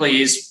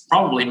frankly is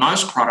probably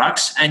most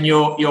products, and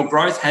your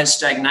growth has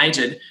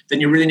stagnated,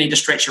 then you really need to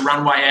stretch your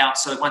runway out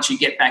so that once you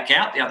get back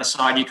out the other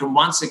side, you can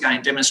once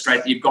again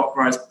demonstrate that you've got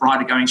growth prior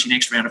to going to your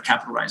next round of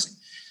capital raising.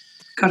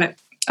 Got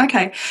it.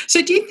 Okay.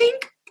 So do you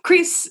think,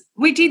 Chris,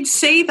 we did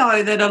see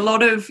though that a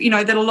lot of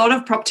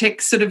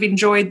Proptech sort of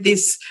enjoyed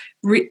this,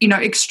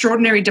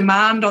 extraordinary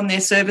demand on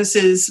their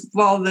services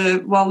while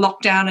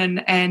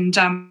lockdown and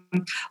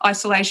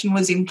isolation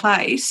was in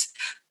place.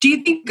 Do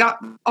you think,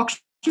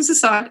 auctions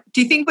aside,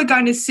 do you think we're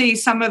going to see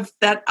some of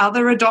that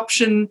other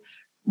adoption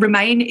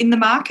remain in the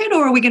market,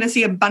 or are we going to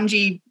see a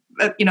bungee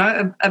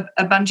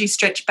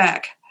stretch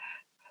back?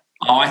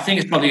 Oh, I think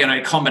it's probably going to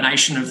be a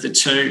combination of the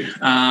two.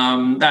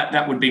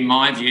 That would be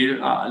my view.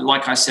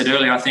 Like I said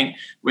earlier, I think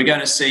we're going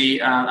to see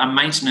a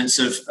maintenance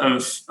of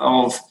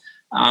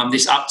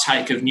this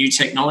uptake of new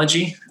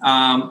technology.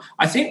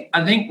 I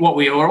think what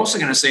we are also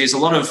going to see is a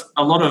lot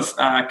of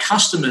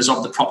customers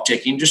of the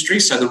Proptech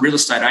industry, so the real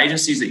estate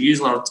agencies that use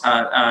a lot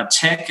of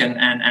tech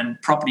and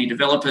property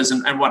developers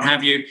and what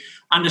have you,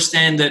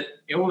 understand that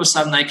all of a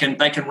sudden they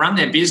can run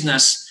their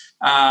business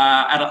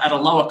at a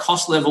lower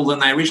cost level than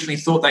they originally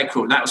thought they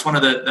could. That was one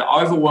of the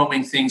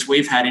overwhelming things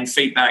we've had in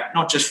feedback,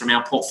 not just from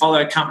our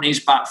portfolio companies,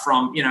 but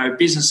from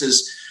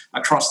businesses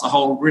across the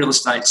whole real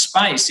estate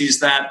space, is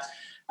that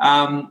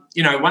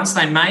once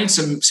they made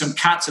some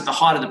cuts at the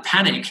height of the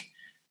panic,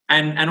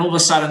 and all of a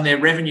sudden their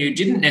revenue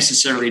didn't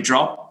necessarily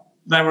drop,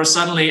 they were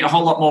suddenly a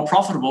whole lot more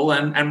profitable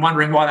and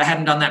wondering why they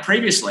hadn't done that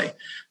previously.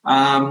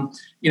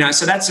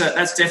 So that's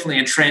definitely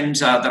a trend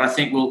that I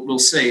think we'll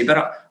see.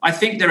 But I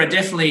think there are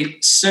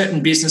definitely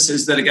certain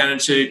businesses that are going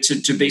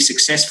to be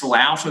successful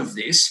out of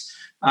this.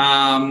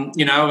 You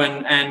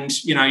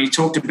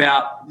talked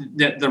about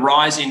the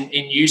rise in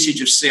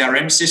usage of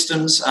CRM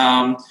systems.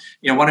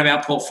 One of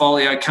our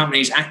portfolio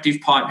companies,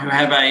 ActivePipe, who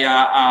have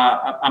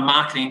a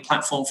marketing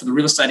platform for the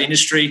real estate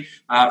industry,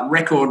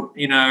 record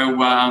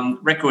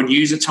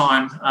user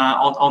time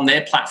on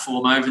their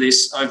platform over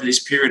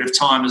this period of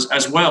time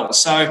as well.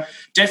 So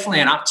definitely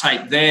an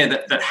uptake there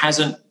that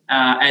hasn't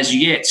as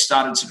yet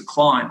started to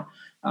decline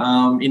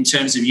in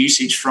terms of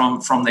usage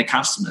from their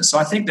customers. So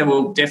I think there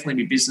will definitely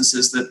be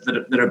businesses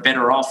that are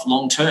better off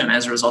long term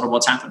as a result of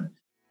what's happened.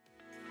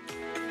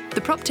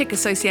 The Proptech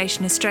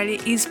Association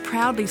Australia is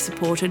proudly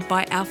supported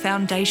by our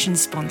foundation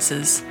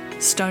sponsors,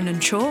 Stone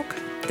 & Chalk,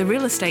 the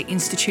Real Estate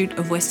Institute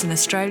of Western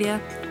Australia,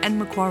 and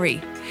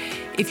Macquarie.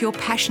 If you're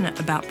passionate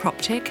about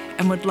PropTech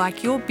and would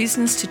like your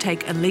business to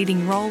take a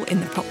leading role in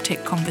the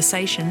PropTech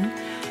conversation,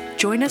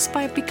 join us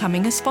by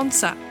becoming a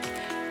sponsor.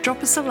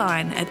 Drop us a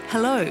line at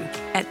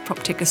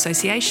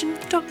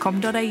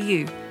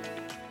hello@proptechassociation.com.au.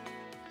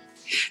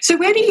 So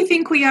where do you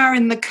think we are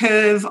in the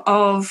curve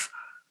of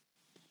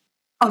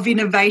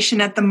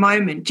innovation at the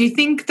moment? Do you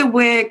think that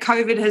where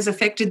COVID has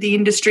affected the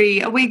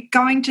industry, are we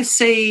going to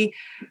see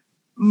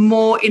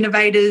more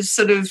innovators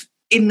sort of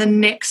in the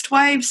next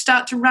wave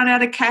start to run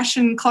out of cash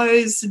and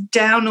close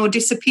down or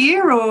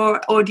disappear?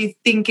 Or do you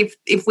think if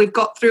we've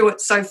got through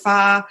it so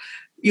far,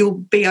 you'll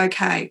be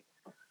okay?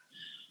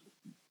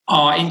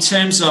 Are you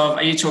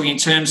talking in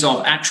terms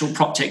of actual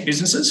PropTech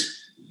businesses?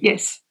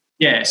 Yes.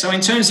 Yeah, so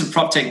in terms of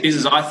PropTech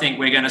business, I think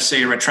we're going to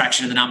see a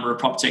retraction in the number of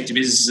PropTech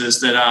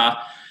businesses that are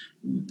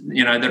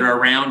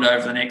around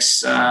over the next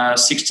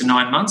 6 to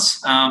 9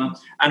 months. But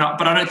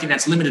I don't think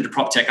that's limited to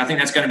PropTech. I think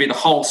that's going to be the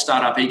whole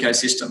startup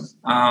ecosystem.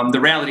 The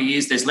reality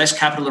is there's less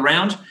capital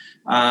around.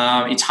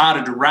 It's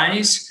harder to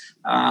raise.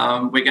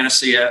 We're going to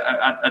see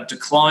a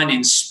decline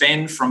in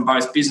spend from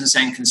both business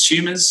and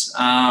consumers.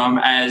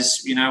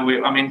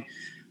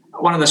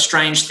 One of the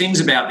strange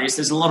things about this,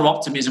 there's a lot of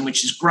optimism,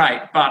 which is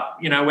great, but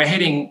we're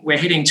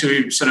heading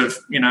to sort of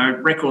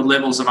record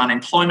levels of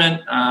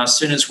unemployment. As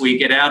soon as we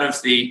get out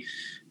of the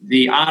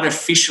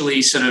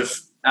artificially sort of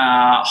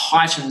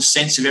heightened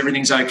sense of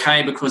everything's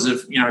okay because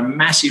of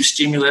massive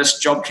stimulus,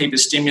 JobKeeper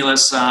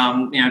stimulus,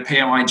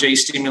 PAYG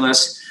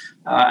stimulus,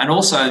 and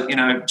also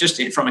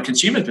just from a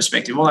consumer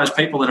perspective, all those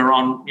people that are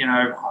on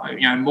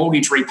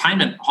mortgage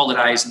repayment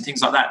holidays and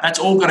things like that, that's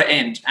all got to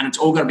end and it's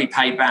all got to be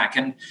paid back.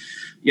 And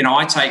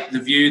I take the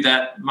view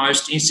that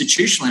most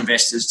institutional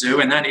investors do,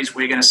 and that is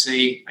we're going to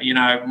see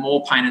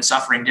more pain and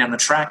suffering down the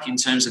track in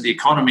terms of the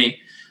economy.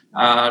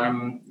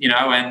 And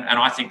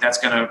I think that's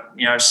going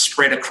to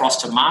spread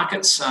across to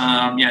markets,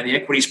 the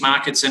equities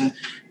markets. And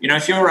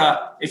if you're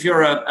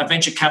a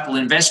venture capital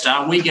investor,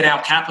 we get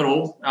our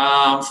capital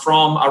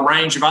from a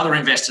range of other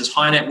investors,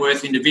 high net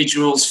worth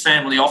individuals,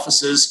 family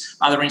offices,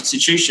 other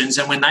institutions.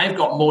 And when they've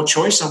got more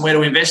choice on where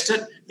to invest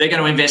it, they're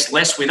going to invest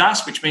less with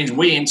us, which means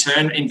we in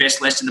turn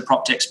invest less in the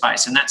PropTech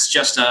space. And that's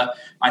just a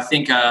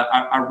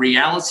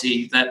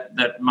reality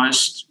that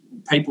most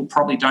people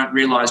probably don't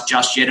realise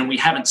just yet, and we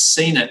haven't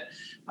seen it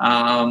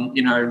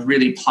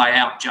really play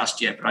out just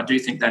yet, but I do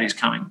think that is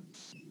coming.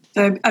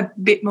 So a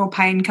bit more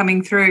pain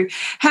coming through.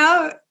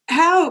 How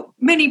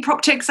many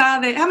PropTechs are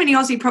there? How many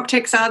Aussie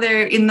PropTechs are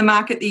there in the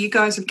market that you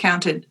guys have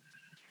counted?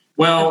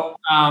 Well,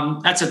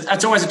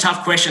 that's always a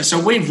tough question. So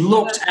we've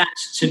looked at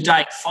to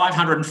date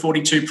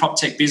 542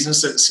 PropTech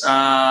businesses,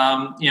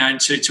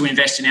 to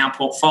invest in our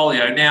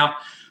portfolio. Now,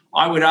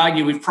 I would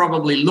argue we've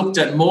probably looked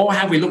at more.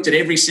 Have we looked at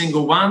every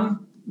single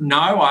one?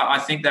 No, I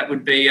think that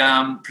would be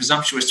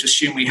presumptuous to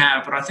assume we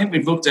have, but I think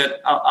we've looked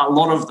at a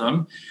lot of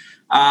them.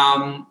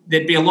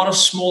 There'd be a lot of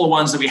smaller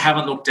ones that we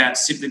haven't looked at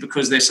simply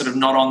because they're sort of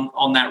not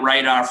on that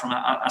radar from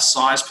a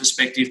size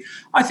perspective.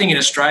 I think in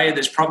Australia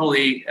there's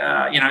probably,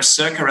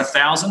 circa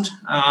 1,000,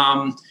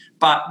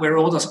 but we're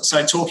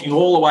also talking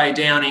all the way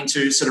down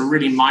into sort of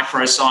really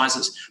micro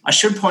sizes. I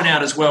should point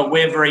out as well,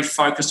 we're very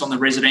focused on the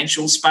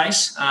residential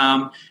space,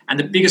 and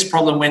the biggest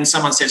problem when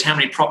someone says how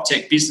many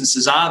PropTech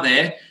businesses are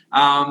there,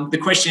 the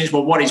question is,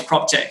 well, what is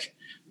PropTech?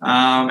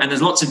 And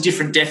there's lots of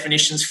different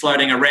definitions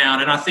floating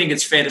around. And I think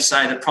it's fair to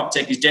say that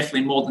PropTech is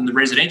definitely more than the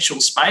residential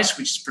space,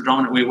 which is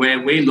predominantly where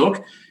we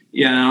look.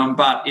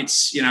 But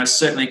it's,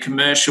 certainly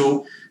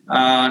commercial,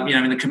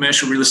 in the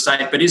commercial real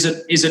estate. But is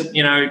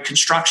it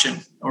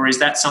construction, or is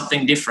that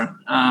something different?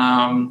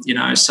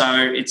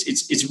 So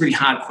it's a really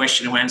hard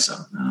question to answer.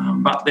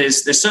 But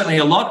there's certainly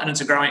a lot, and it's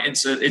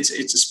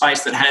a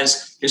space that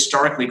has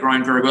historically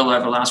grown very well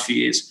over the last few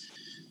years.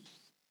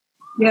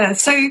 Yeah.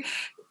 So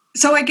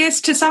I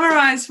guess to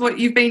summarise what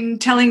you've been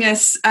telling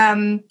us,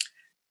 around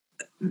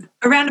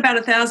about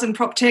 1,000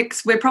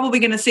 PropTechs, we're probably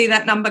going to see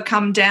that number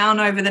come down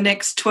over the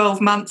next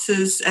 12 months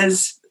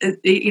as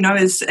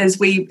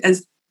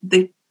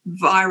the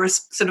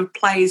virus sort of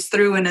plays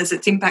through and as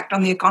its impact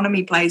on the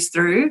economy plays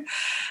through.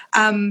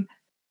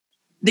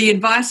 The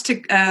advice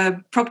to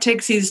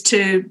PropTechs is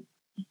to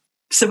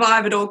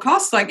survive at all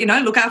costs, like,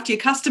 look after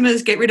your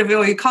customers, get rid of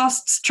all your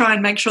costs, try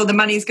and make sure the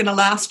money's going to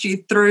last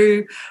you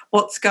through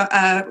what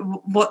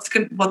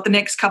the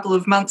next couple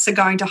of months are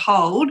going to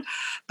hold.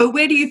 But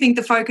where do you think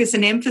the focus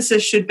and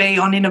emphasis should be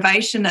on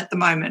innovation at the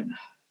moment?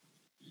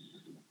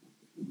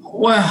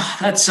 Well,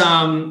 that's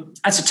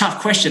a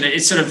tough question.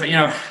 It's sort of,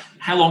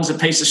 how long's a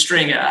piece of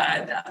string?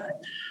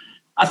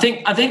 I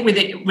think with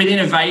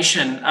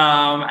innovation,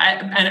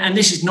 and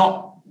this is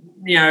not,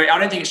 I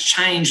don't think it's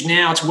changed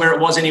now to where it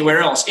was anywhere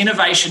else.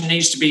 Innovation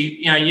needs to be,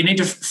 you need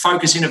to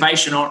focus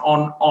innovation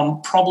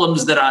on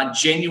problems that are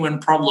genuine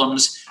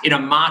problems in a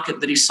market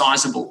that is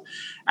sizable.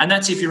 And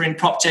that's if you're in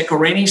Proptech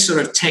or any sort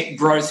of tech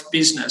growth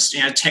business,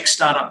 tech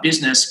startup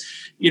business,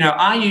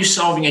 are you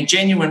solving a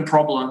genuine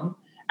problem?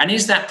 And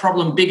is that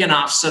problem big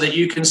enough so that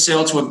you can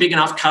sell to a big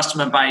enough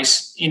customer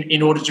base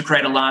in order to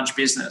create a large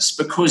business?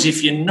 Because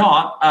if you're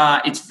not,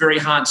 it's very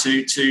hard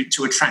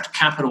to attract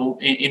capital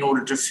in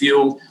order to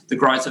fuel the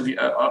growth of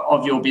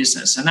your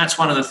business. And that's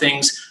one of the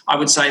things, I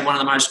would say, one of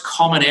the most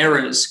common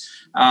errors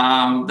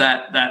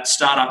that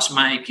startups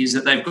make is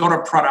that they've got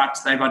a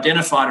product, they've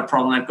identified a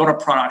problem, they've got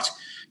a product,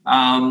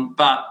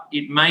 but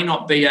it may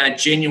not be a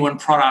genuine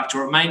product,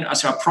 or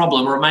a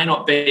problem, or it may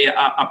not be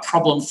a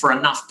problem for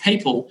enough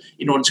people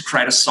in order to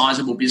create a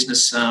sizable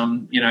business.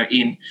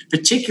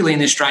 Particularly in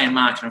the Australian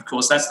market. Of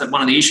course, that's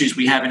one of the issues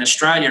we have in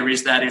Australia,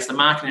 is that if the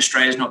market in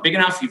Australia is not big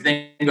enough, you've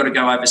then got to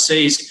go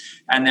overseas,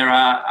 and there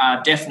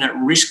are definite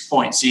risk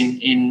points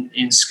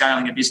in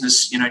scaling a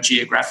business,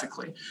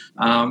 geographically,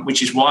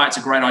 which is why it's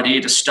a great idea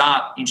to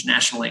start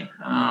internationally.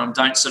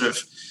 Don't sort of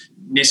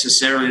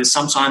necessarily.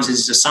 Sometimes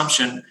there's this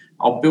assumption,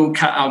 I'll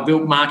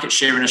build market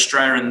share in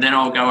Australia and then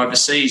I'll go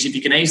overseas. If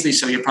you can easily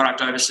sell your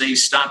product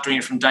overseas, start doing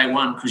it from day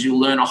one, because you'll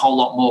learn a whole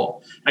lot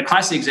more. And a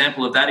classic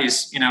example of that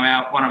is,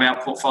 one of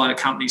our portfolio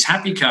companies,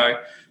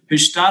 HappyCo, who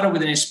started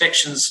with an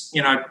inspections,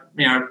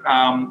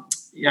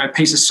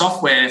 piece of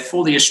software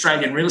for the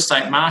Australian real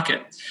estate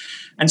market,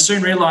 and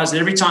soon realised that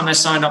every time they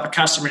signed up a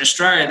customer in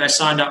Australia, they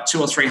signed up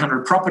 200 or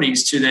 300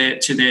 properties to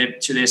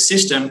their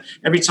system.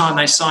 Every time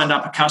they signed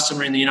up a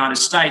customer in the United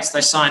States,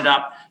 they signed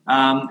up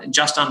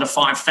just under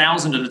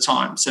 5,000 at a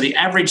time. So the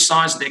average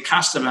size of their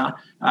customer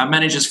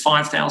manages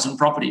 5,000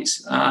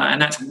 properties,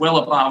 and that's well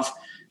above.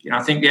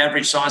 I think the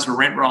average size of a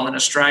rent roll in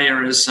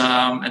Australia is,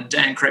 and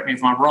Dan, correct me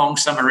if I'm wrong,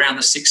 somewhere around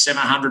the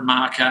 600-700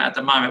 mark at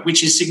the moment,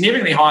 which is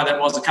significantly higher than it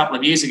was a couple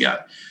of years ago.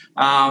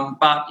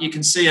 But you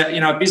can see,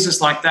 a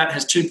business like that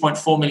has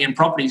 2.4 million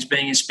properties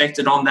being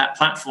inspected on that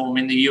platform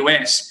in the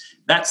US.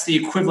 That's the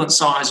equivalent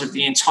size of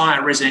the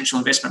entire residential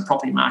investment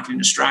property market in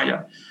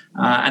Australia.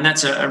 And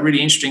that's a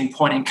really interesting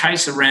point in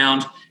case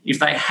around, if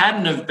they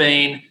hadn't have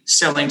been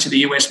selling to the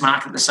US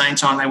market at the same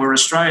time they were in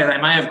Australia, they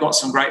may have got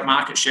some great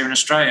market share in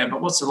Australia,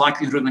 but what's the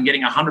likelihood of them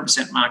getting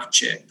 100% market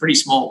share? Pretty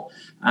small.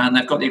 And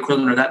they've got the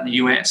equivalent of that in the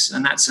US.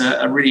 And that's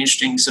a really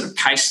interesting sort of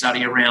case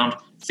study around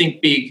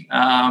think big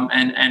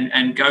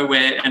and go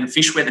where and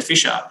fish where the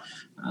fish are,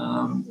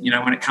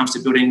 when it comes to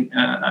building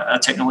a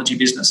technology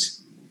business.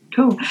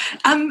 Cool.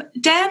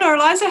 Dan or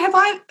Eliza, have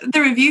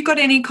either of you got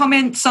any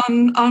comments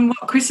on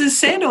what Chris has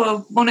said,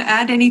 or want to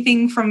add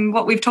anything from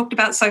what we've talked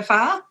about so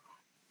far?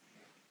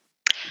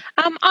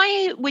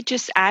 I would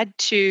just add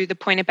to the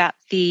point about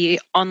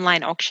the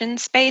online auction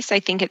space. I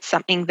think it's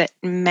something that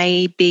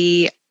may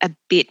be a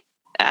bit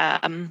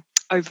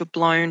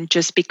overblown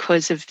just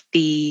because of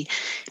the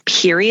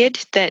period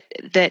that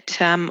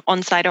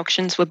on-site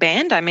auctions were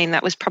banned. I mean,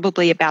 that was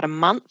probably about a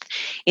month.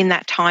 In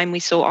that time, we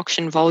saw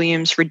auction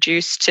volumes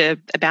reduce to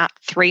about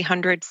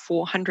 300,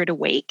 400 a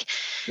week.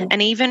 Yeah.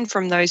 And even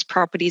from those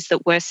properties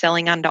that were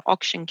selling under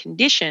auction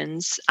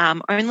conditions,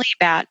 only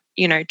about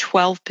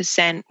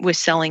 12% were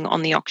selling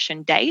on the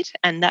auction date.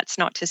 And that's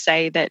not to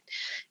say that,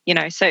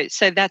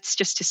 so that's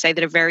just to say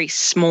that a very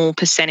small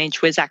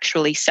percentage was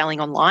actually selling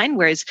online,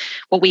 whereas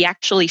what we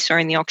actually saw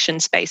in the auction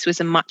space was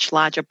a much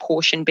larger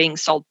portion being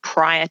sold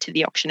prior to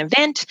the auction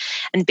event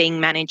and being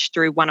managed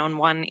through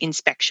one-on-one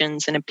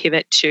inspections and a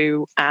pivot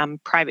to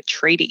private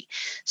treaty.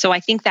 So I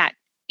think that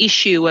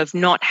issue of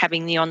not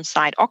having the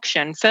on-site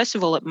auction, first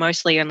of all, it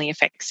mostly only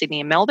affects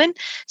Sydney and Melbourne.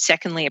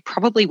 Secondly, it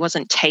probably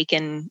wasn't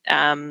taken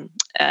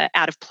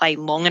out of play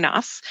long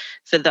enough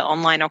for the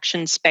online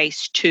auction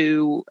space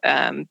to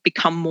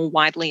become more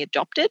widely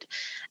adopted.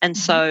 And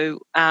so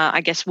I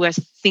guess we're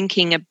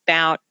thinking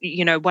about,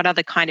 what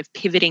other kind of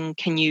pivoting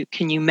can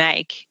you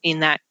make in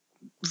that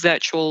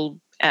virtual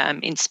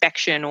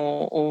inspection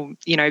or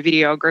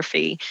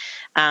videography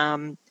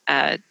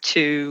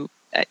to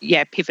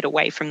pivot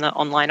away from the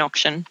online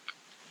auction.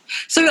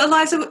 So,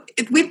 Eliza,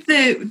 with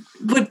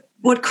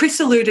what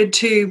Chris alluded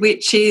to,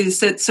 which is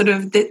that sort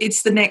of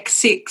it's the next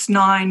 6,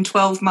 9,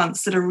 12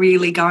 months that are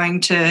really going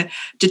to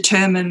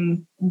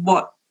determine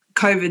what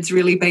COVID's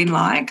really been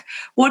like.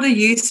 What are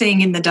you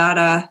seeing in the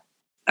data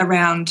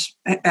around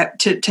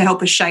to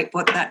help us shape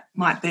what that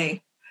might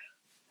be?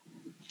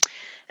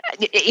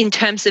 In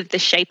terms of the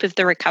shape of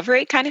the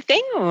recovery kind of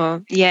thing?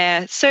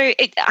 So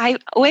I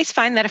always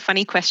find that a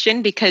funny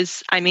question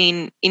because, I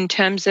mean, in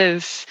terms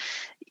of,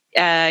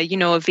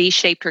 a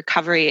V-shaped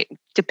recovery. It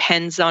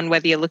depends on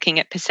whether you're looking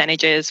at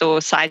percentages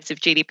or size of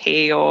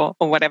GDP or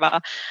whatever.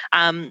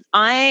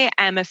 I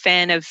am a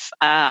fan of,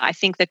 I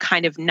think, the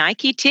kind of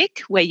Nike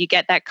tick where you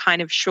get that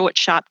kind of short,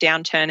 sharp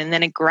downturn and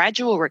then a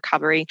gradual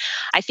recovery.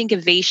 I think a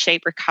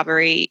V-shaped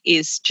recovery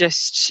is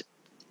just,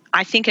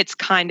 I think it's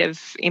kind of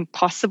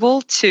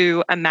impossible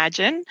to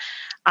imagine.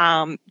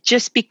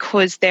 Just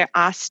because there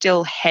are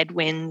still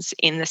headwinds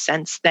in the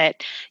sense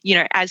that,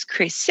 as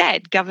Chris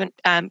said,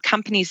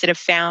 companies that have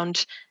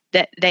found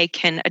that they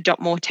can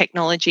adopt more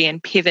technology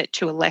and pivot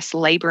to a less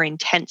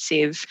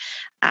labor-intensive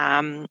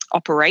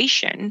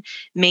operation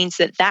means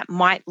that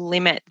might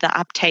limit the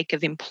uptake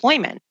of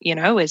employment,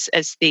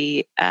 as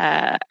the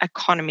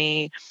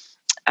economy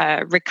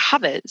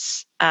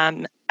recovers.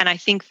 And I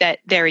think that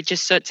there are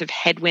just sorts of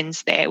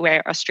headwinds there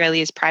where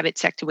Australia's private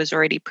sector was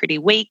already pretty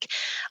weak.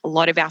 A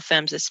lot of our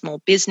firms are small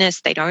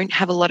business. They don't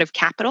have a lot of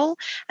capital,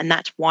 and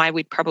that's why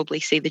we'd probably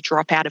see the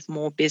drop out of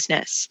more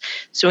business.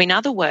 So in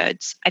other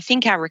words, I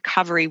think our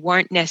recovery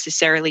won't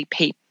necessarily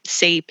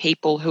see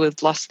people who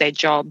have lost their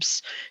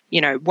jobs,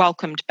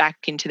 welcomed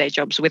back into their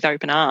jobs with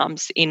open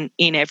arms in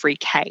every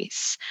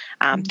case.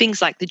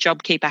 Things like the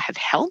JobKeeper have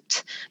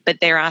helped, but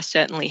there are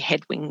certainly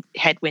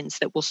headwinds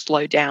that will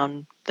slow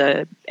down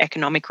the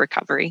economic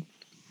recovery.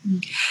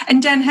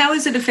 And Dan, how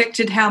has it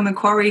affected how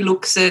Macquarie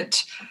looks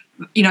at,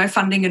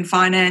 funding and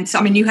finance?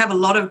 I mean, you have a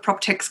lot of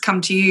Proptechs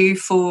come to you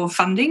for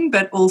funding,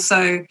 but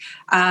also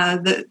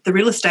the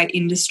real estate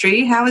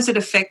industry. How has it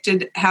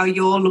affected how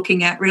you're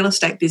looking at real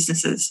estate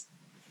businesses?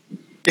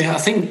 Yeah, I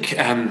think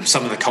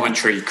some of the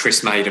commentary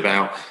Chris made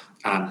about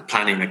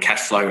planning the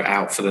cash flow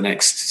out for the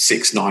next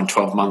 6, 9,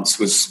 12 months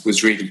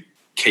was really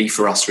key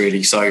for us,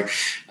 really. So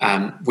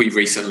we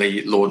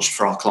recently launched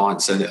for our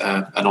clients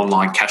an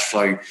online cash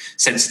flow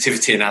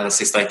sensitivity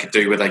analysis they could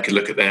do, where they could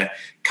look at their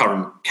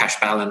current cash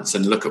balance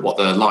and look at what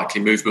the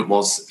likely movement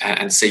was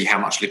and see how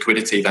much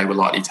liquidity they were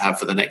likely to have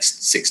for the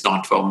next 6,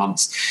 9, 12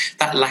 months.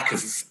 That lack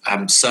of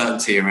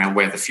certainty around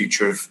where the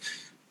future of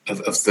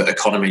the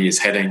economy is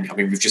heading. I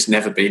mean, we've just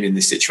never been in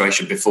this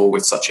situation before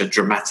with such a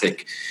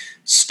dramatic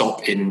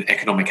stop in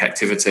economic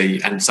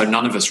activity. And so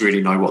none of us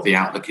really know what the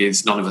outlook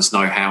is. None of us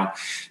know how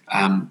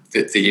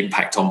the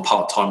impact on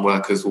part-time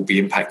workers will be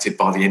impacted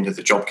by the end of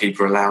the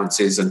JobKeeper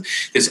allowances. And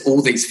there's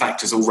all these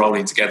factors all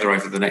rolling together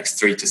over the next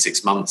 3 to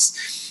 6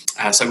 months.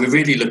 So we're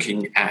really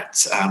looking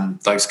at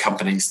those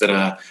companies that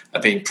are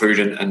being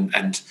prudent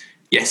and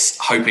yes,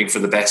 hoping for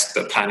the best,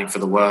 but planning for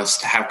the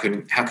worst. How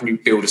can you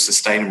build a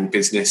sustainable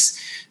business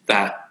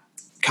that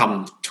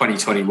come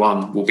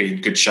 2021 will be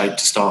in good shape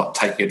to start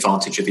taking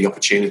advantage of the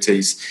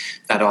opportunities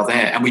that are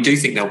there? And we do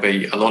think there'll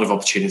be a lot of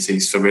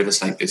opportunities for real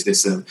estate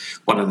business. And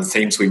one of the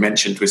themes we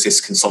mentioned was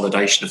this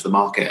consolidation of the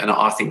market. And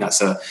I think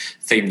that's a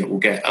theme that will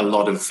get a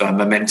lot of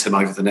momentum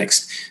over the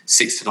next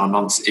 6 to 9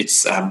 months.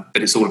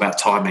 But it's all about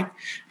timing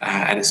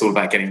and it's all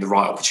about getting the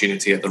right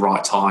opportunity at the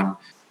right time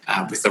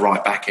with the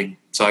right backing.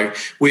 So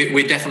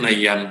we're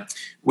definitely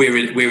we're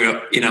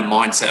in a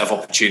mindset of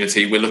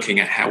opportunity. We're looking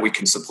at how we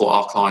can support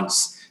our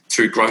clients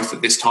through growth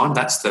at this time.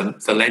 That's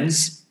the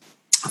lens.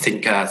 I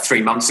think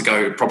 3 months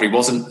ago it probably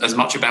wasn't as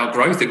much about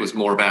growth. It was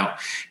more about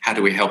how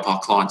do we help our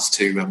clients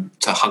to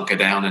hunker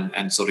down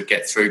and sort of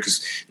get through,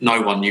 because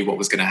no one knew what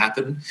was going to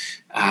happen.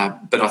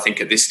 But I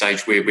think at this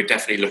stage we're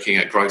definitely looking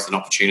at growth and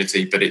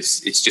opportunity, but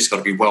it's just got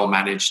to be well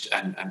managed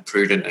and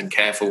prudent and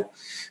careful.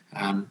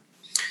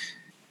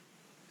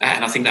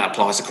 And I think that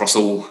applies across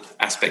all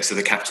aspects of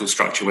the capital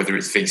structure, whether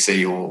it's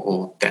VC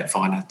or debt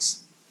finance.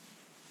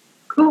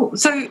 Cool.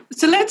 So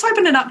let's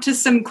open it up to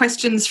some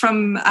questions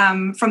from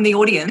the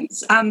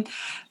audience. Marianne,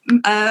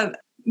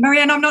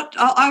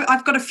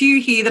 I've got a few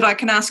here that I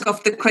can ask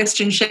off the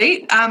question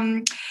sheet.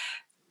 Or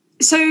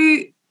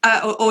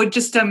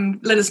just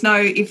let us know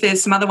if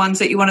there's some other ones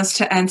that you want us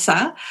to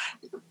answer.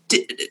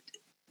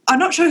 I'm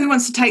not sure who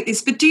wants to take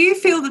this, but do you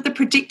feel that the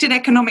predicted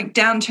economic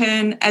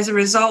downturn as a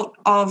result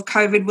of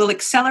COVID will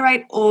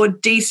accelerate or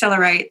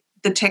decelerate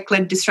the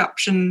tech-led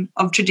disruption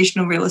of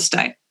traditional real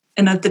estate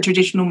and of the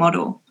traditional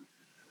model?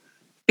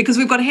 Because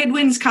we've got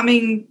headwinds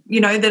coming,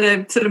 that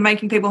are sort of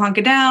making people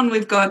hunker down.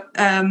 We've got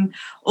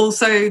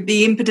also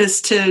the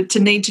impetus to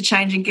need to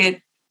change and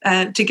get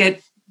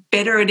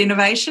better at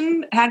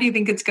innovation. How do you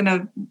think it's going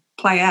to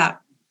play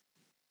out?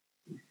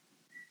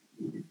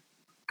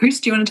 Chris,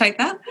 do you want to take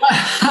that?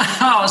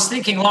 I was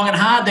thinking long and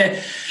hard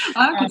there.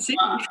 I can see.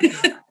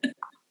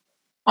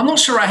 I'm not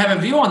sure I have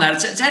a view on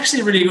that. It's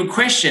actually a really good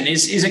question.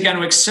 Is it going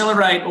to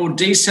accelerate or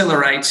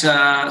decelerate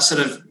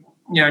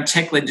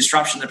tech-led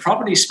disruption in the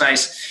property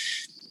space?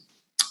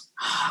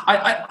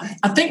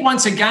 I think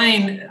once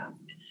again,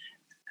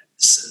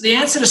 the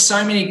answer to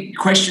so many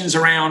questions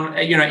around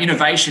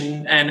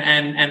innovation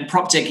and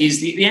Proptech is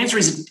the answer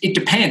is it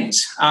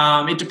depends.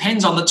 It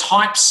depends on the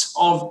types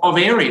of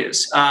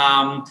areas.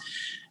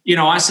 You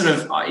take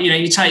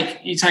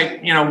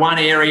one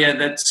area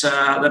that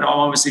I'm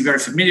obviously very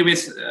familiar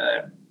with.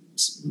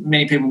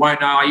 Many people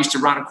won't know I used to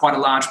run quite a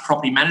large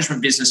property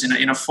management business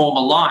in a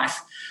former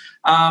life.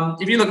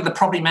 if you look at the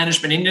property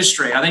management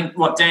industry, I think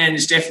what Dan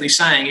is definitely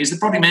saying is the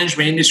property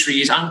management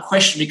industry is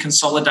unquestionably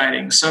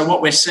consolidating. So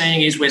what we're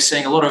seeing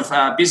a lot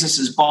of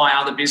businesses buy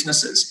other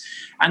businesses.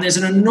 And there's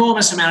an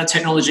enormous amount of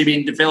technology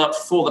being developed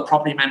for the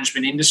property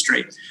management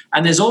industry.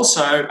 And there's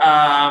also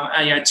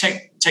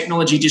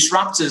technology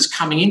disruptors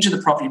coming into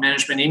the property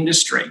management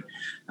industry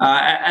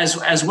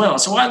as well.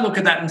 So I look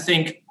at that and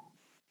think,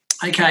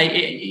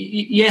 okay,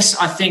 yes,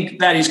 I think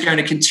that is going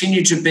to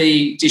continue to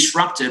be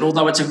disrupted,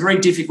 although it's a very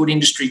difficult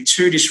industry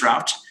to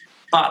disrupt,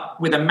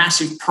 but with a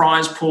massive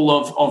prize pool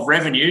of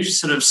revenue,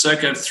 sort of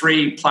circa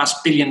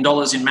 $3+ billion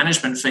in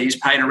management fees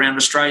paid around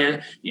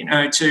Australia,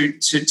 to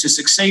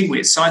succeed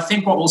with. So I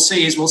think what we'll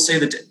see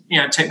that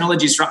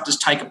technology disruptors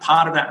take a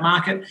part of that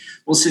market.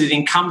 We'll see the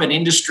incumbent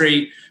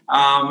industry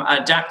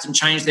adapt and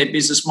change their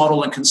business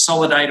model and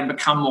consolidate and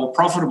become more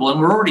profitable. And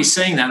we're already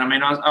seeing that. I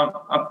mean,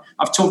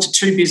 I've talked to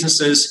 2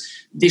 businesses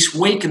this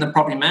week in the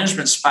property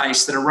management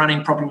space that are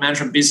running property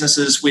management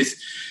businesses with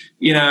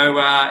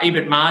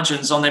EBIT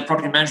margins on their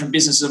property management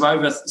businesses of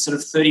over sort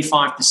of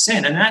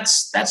 35%. And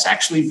that's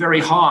actually very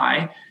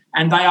high.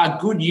 And they are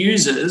both good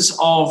users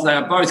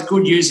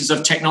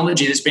of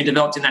technology that's been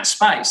developed in that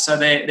space. So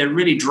they're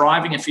really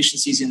driving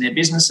efficiencies in their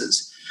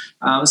businesses.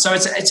 So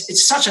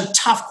it's such a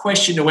tough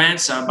question to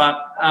answer,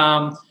 but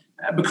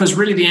because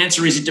really the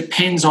answer is it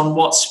depends on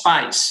what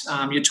space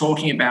you're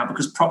talking about,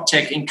 because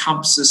PropTech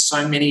encompasses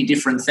so many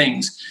different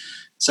things.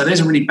 So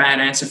there's a really bad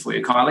answer for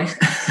you, Kylie.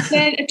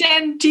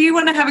 Dan, do you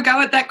want to have a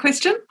go at that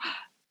question?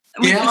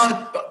 You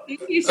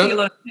see a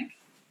lot of tech.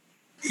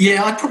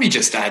 Yeah, I'd probably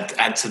just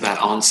add to that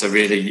answer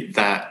really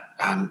that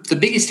the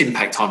biggest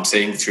impact I'm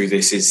seeing through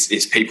this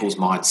is people's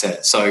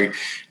mindset. So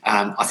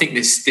I think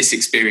this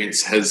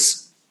experience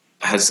has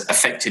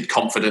affected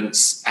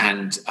confidence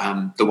and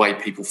the way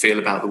people feel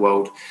about the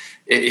world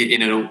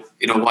in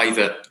a way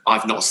that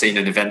I've not seen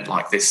an event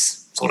like this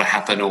sort of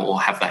happen or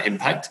have that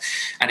impact.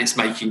 And it's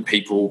making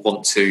people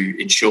want to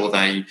ensure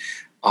they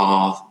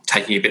are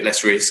taking a bit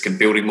less risk and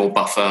building more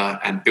buffer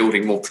and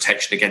building more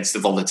protection against the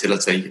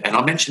volatility. And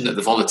I mentioned that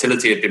the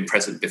volatility had been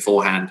present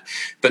beforehand,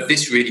 but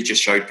this really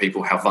just showed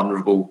people how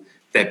vulnerable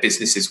their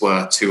businesses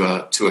were to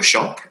a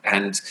shock.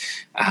 And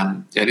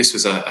this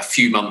was a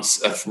few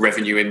months of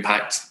revenue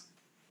impact.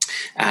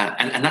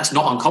 And that's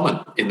not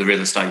uncommon in the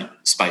real estate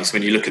space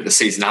when you look at the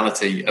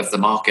seasonality of the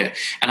market.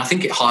 And I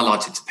think it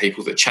highlighted to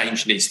people that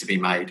change needs to be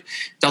made.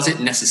 Does it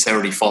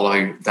necessarily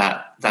follow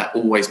that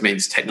always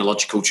means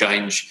technological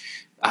change?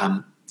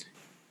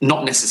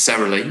 Not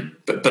necessarily,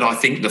 but I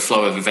think the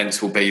flow of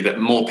events will be that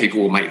more people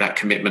will make that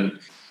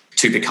commitment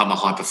to become a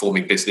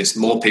high-performing business.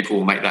 More people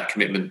will make that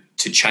commitment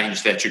to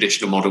change their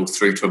traditional model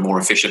through to a more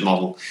efficient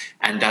model.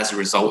 And as a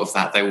result of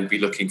that, they will be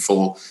looking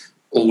for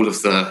all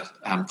of the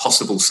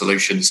possible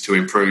solutions to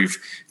improve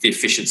the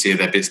efficiency of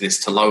their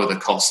business, to lower the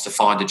costs, to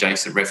find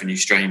adjacent revenue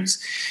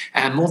streams,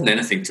 and more than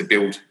anything, to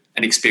build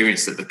an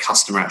experience that the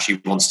customer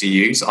actually wants to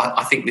use.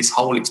 I think this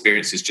whole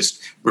experience has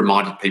just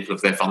reminded people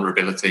of their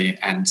vulnerability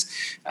and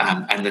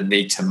the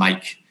need to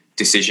make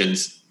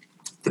decisions.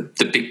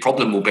 The big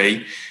problem will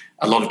be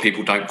a lot of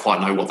people don't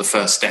quite know what the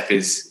first step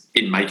is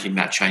in making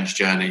that change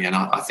journey. And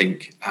I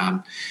think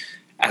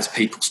as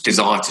people's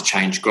desire to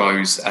change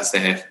grows, as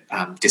their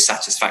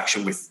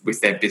dissatisfaction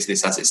with their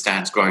business as it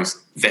stands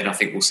grows, then I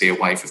think we'll see a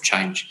wave of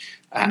change.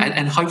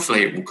 And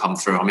hopefully it will come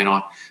through. I mean,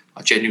 I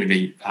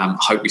genuinely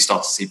hope we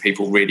start to see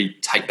people really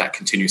take that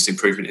continuous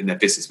improvement in their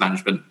business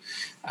management,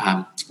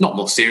 not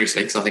more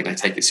seriously, because I think they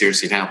take it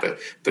seriously now,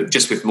 but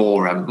just with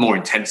more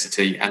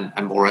intensity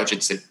and more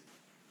urgency.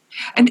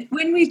 And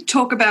when we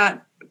talk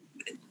about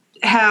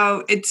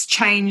how it's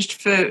changed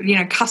for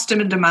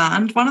customer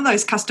demand, one of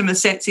those customer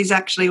sets is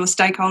actually, or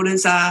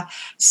stakeholders are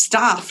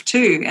staff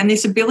too, and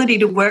this ability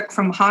to work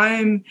from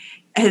home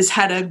has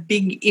had a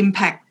big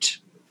impact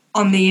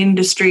on the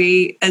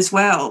industry as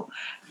well.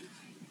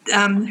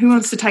 Who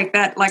wants to take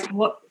that? Like,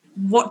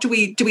 what do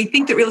we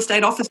think that real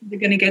estate offices are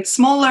going to get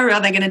smaller?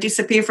 Are they going to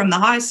disappear from the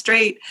high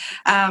street?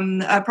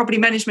 A property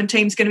management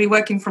team's going to be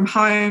working from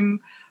home.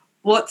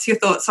 What's your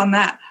thoughts on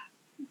that?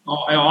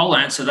 I'll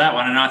answer that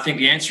one, and I think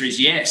the answer is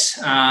yes,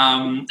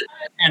 and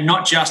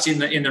not just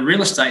in the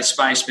real estate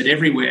space, but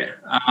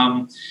everywhere.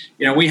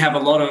 We have a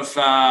lot of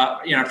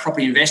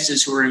property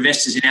investors who are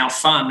investors in our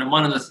fund, and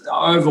one of the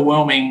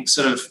overwhelming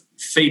sort of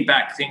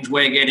feedback things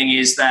we're getting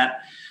is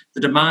that the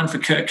demand for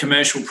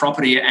commercial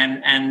property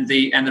and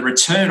the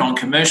return on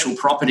commercial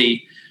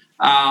property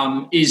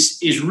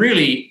is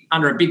really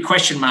under a big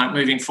question mark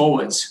moving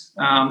forwards,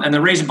 and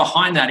the reason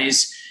behind that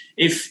is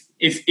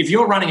if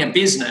you're running a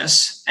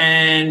business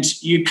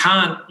and you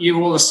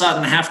all of a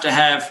sudden have to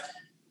have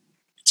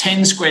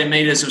 10 square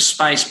metres of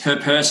space per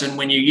person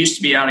when you used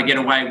to be able to get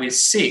away with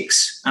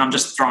 6, and I'm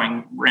just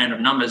throwing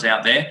random numbers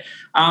out there,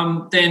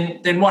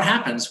 then what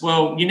happens?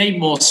 Well, you need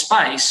more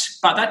space,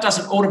 but that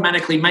doesn't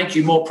automatically make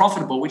you more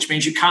profitable, which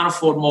means you can't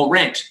afford more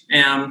rent.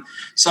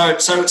 So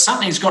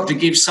something's got to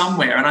give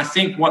somewhere, and I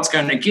think what's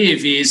going to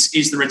give is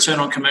the return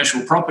on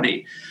commercial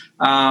property.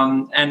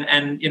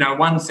 And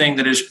one thing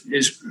that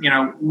is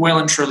well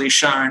and truly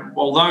shown,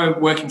 although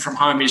working from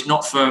home is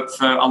not for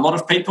a lot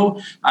of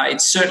people,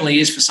 it certainly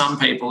is for some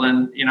people.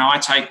 And I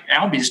take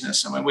our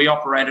business. I mean, we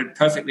operated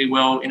perfectly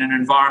well in an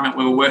environment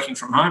where we're working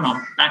from home.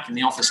 I'm back in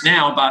the office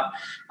now, but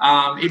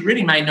it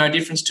really made no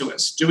difference to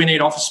us. Do we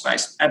need office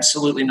space?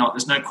 Absolutely not.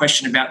 There's no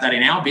question about that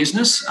in our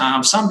business.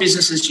 Some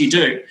businesses you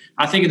do.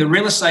 I think in the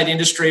real estate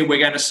industry, we're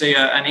going to see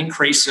an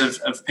increase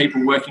of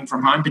people working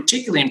from home,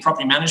 particularly in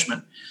property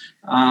management.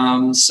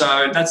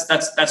 So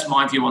that's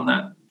my view on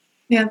that.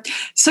 Yeah.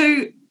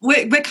 So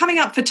we're coming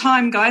up for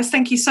time, guys.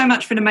 Thank you so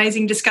much for an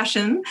amazing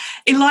discussion.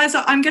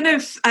 Eliza, I'm going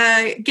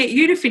to get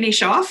you to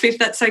finish off, if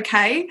that's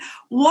okay.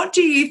 What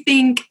do you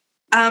think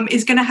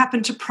is going to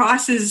happen to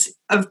prices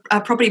of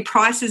property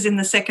prices in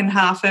the second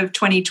half of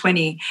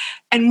 2020?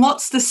 And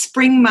what's the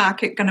spring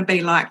market going to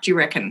be like, do you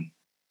reckon?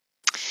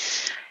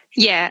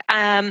 Yeah.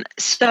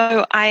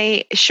 So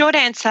short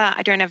answer,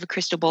 I don't have a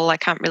crystal ball. I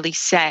can't really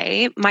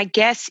say. My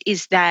guess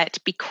is that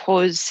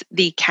because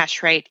the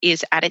cash rate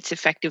is at its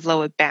effective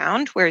lower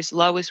bound, where as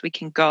low as we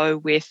can go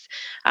with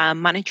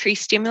monetary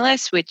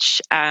stimulus,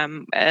 which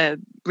a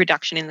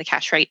reduction in the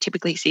cash rate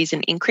typically sees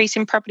an increase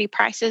in property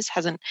prices,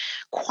 hasn't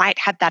quite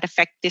had that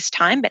effect this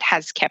time, but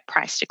has kept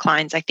price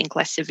declines, I think,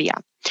 less severe.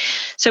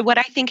 So what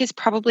I think is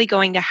probably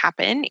going to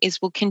happen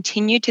is we'll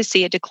continue to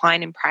see a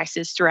decline in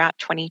prices throughout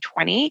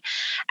 2020,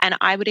 and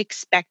I would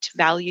expect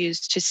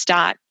values to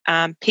start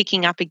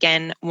picking up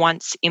again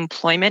once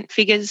employment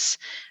figures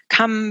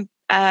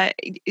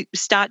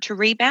start to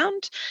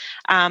rebound.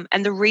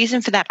 And the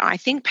reason for that, I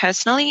think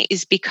personally,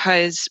 is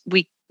because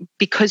we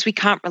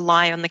can't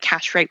rely on the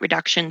cash rate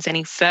reductions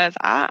any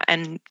further,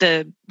 and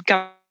the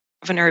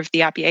Governor of the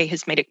RBA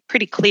has made it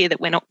pretty clear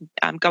that we're not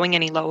going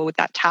any lower with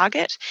that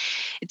target.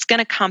 It's going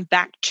to come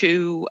back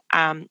to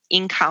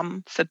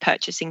income for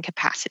purchasing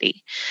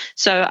capacity.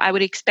 So I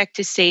would expect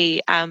to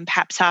see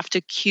perhaps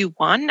after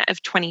Q1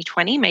 of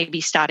 2020,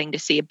 maybe starting to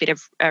see a bit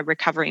of a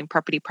recovery in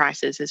property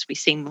prices as we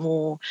see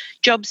more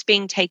jobs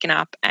being taken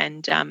up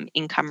and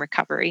income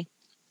recovery.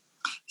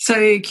 So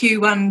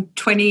Q1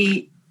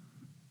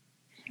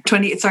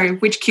 2020, sorry,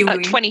 which Q?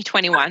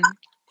 2021.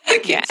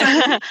 Yeah,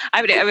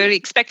 I would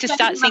expect to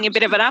start seeing a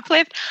bit of an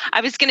uplift. I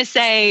was going to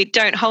say,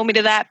 don't hold me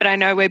to that, but I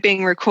know we're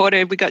being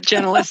recorded. We got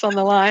journalists on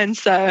the line,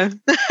 so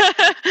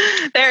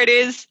there it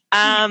is.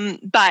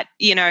 But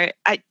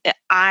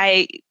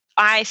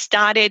I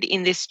started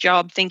in this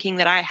job thinking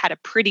that I had a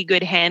pretty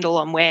good handle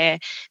on where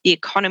the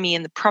economy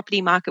and the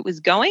property market was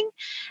going,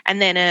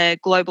 and then a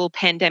global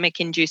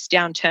pandemic-induced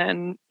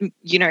downturn,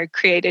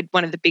 created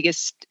one of the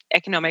biggest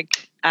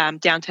economic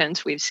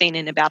downturns we've seen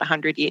in about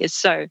 100 years.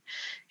 So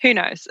who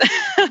knows?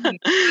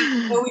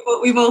 Well,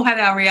 we've all had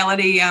our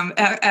reality,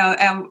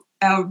 our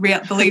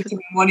belief in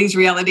what is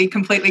reality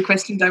completely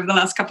questioned over the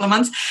last couple of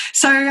months.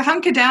 So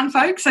hunker down,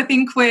 folks. I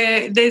think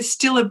there's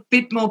still a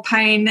bit more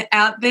pain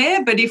out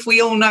there, but if we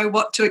all know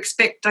what to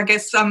expect, I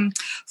guess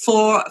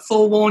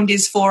forewarned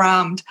is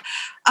forearmed.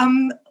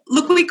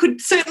 Look, we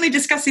could certainly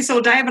discuss this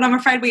all day, but I'm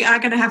afraid we are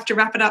going to have to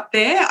wrap it up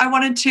there. I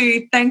wanted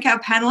to thank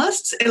our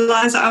panellists,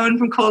 Eliza Owen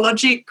from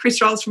CoreLogic,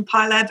 Chris Rolls from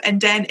PyLab, and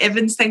Dan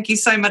Evans. Thank you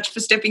so much for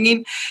stepping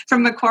in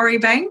from Macquarie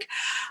Bank.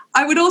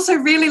 I would also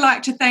really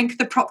like to thank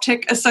the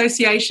Proptech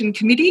Association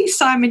Committee,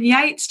 Simon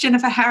Yates,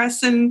 Jennifer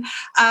Harrison,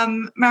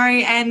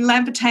 Marianne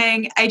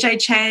Lampertang, AJ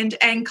Chand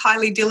and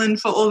Kylie Dillon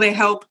for all their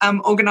help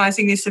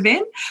organising this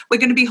event. We're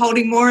going to be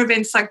holding more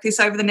events like this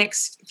over the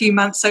next few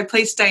months, so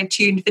please stay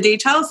tuned for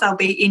details. They'll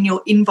be in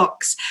your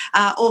inbox,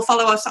 or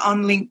follow us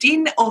on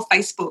LinkedIn or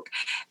Facebook.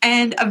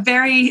 And a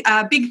very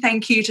big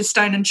thank you to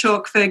Stone &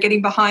 Chalk for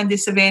getting behind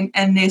this event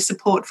and their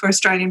support for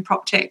Australian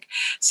PropTech.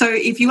 So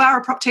if you are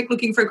a PropTech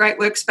looking for a great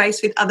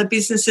workspace with other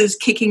businesses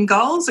kicking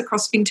goals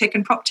across FinTech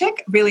and PropTech,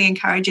 really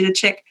encourage you to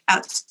check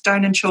out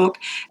Stone & Chalk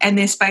and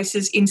their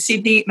spaces in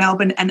Sydney,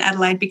 Melbourne and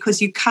Adelaide, because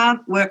you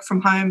can't work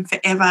from home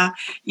forever.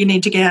 You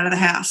need to get out of the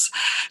house.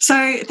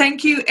 So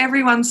thank you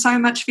everyone so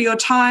much for your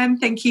time.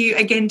 Thank you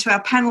again to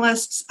our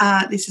panellists.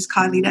 This is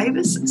Kylie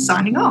Davis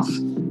signing off.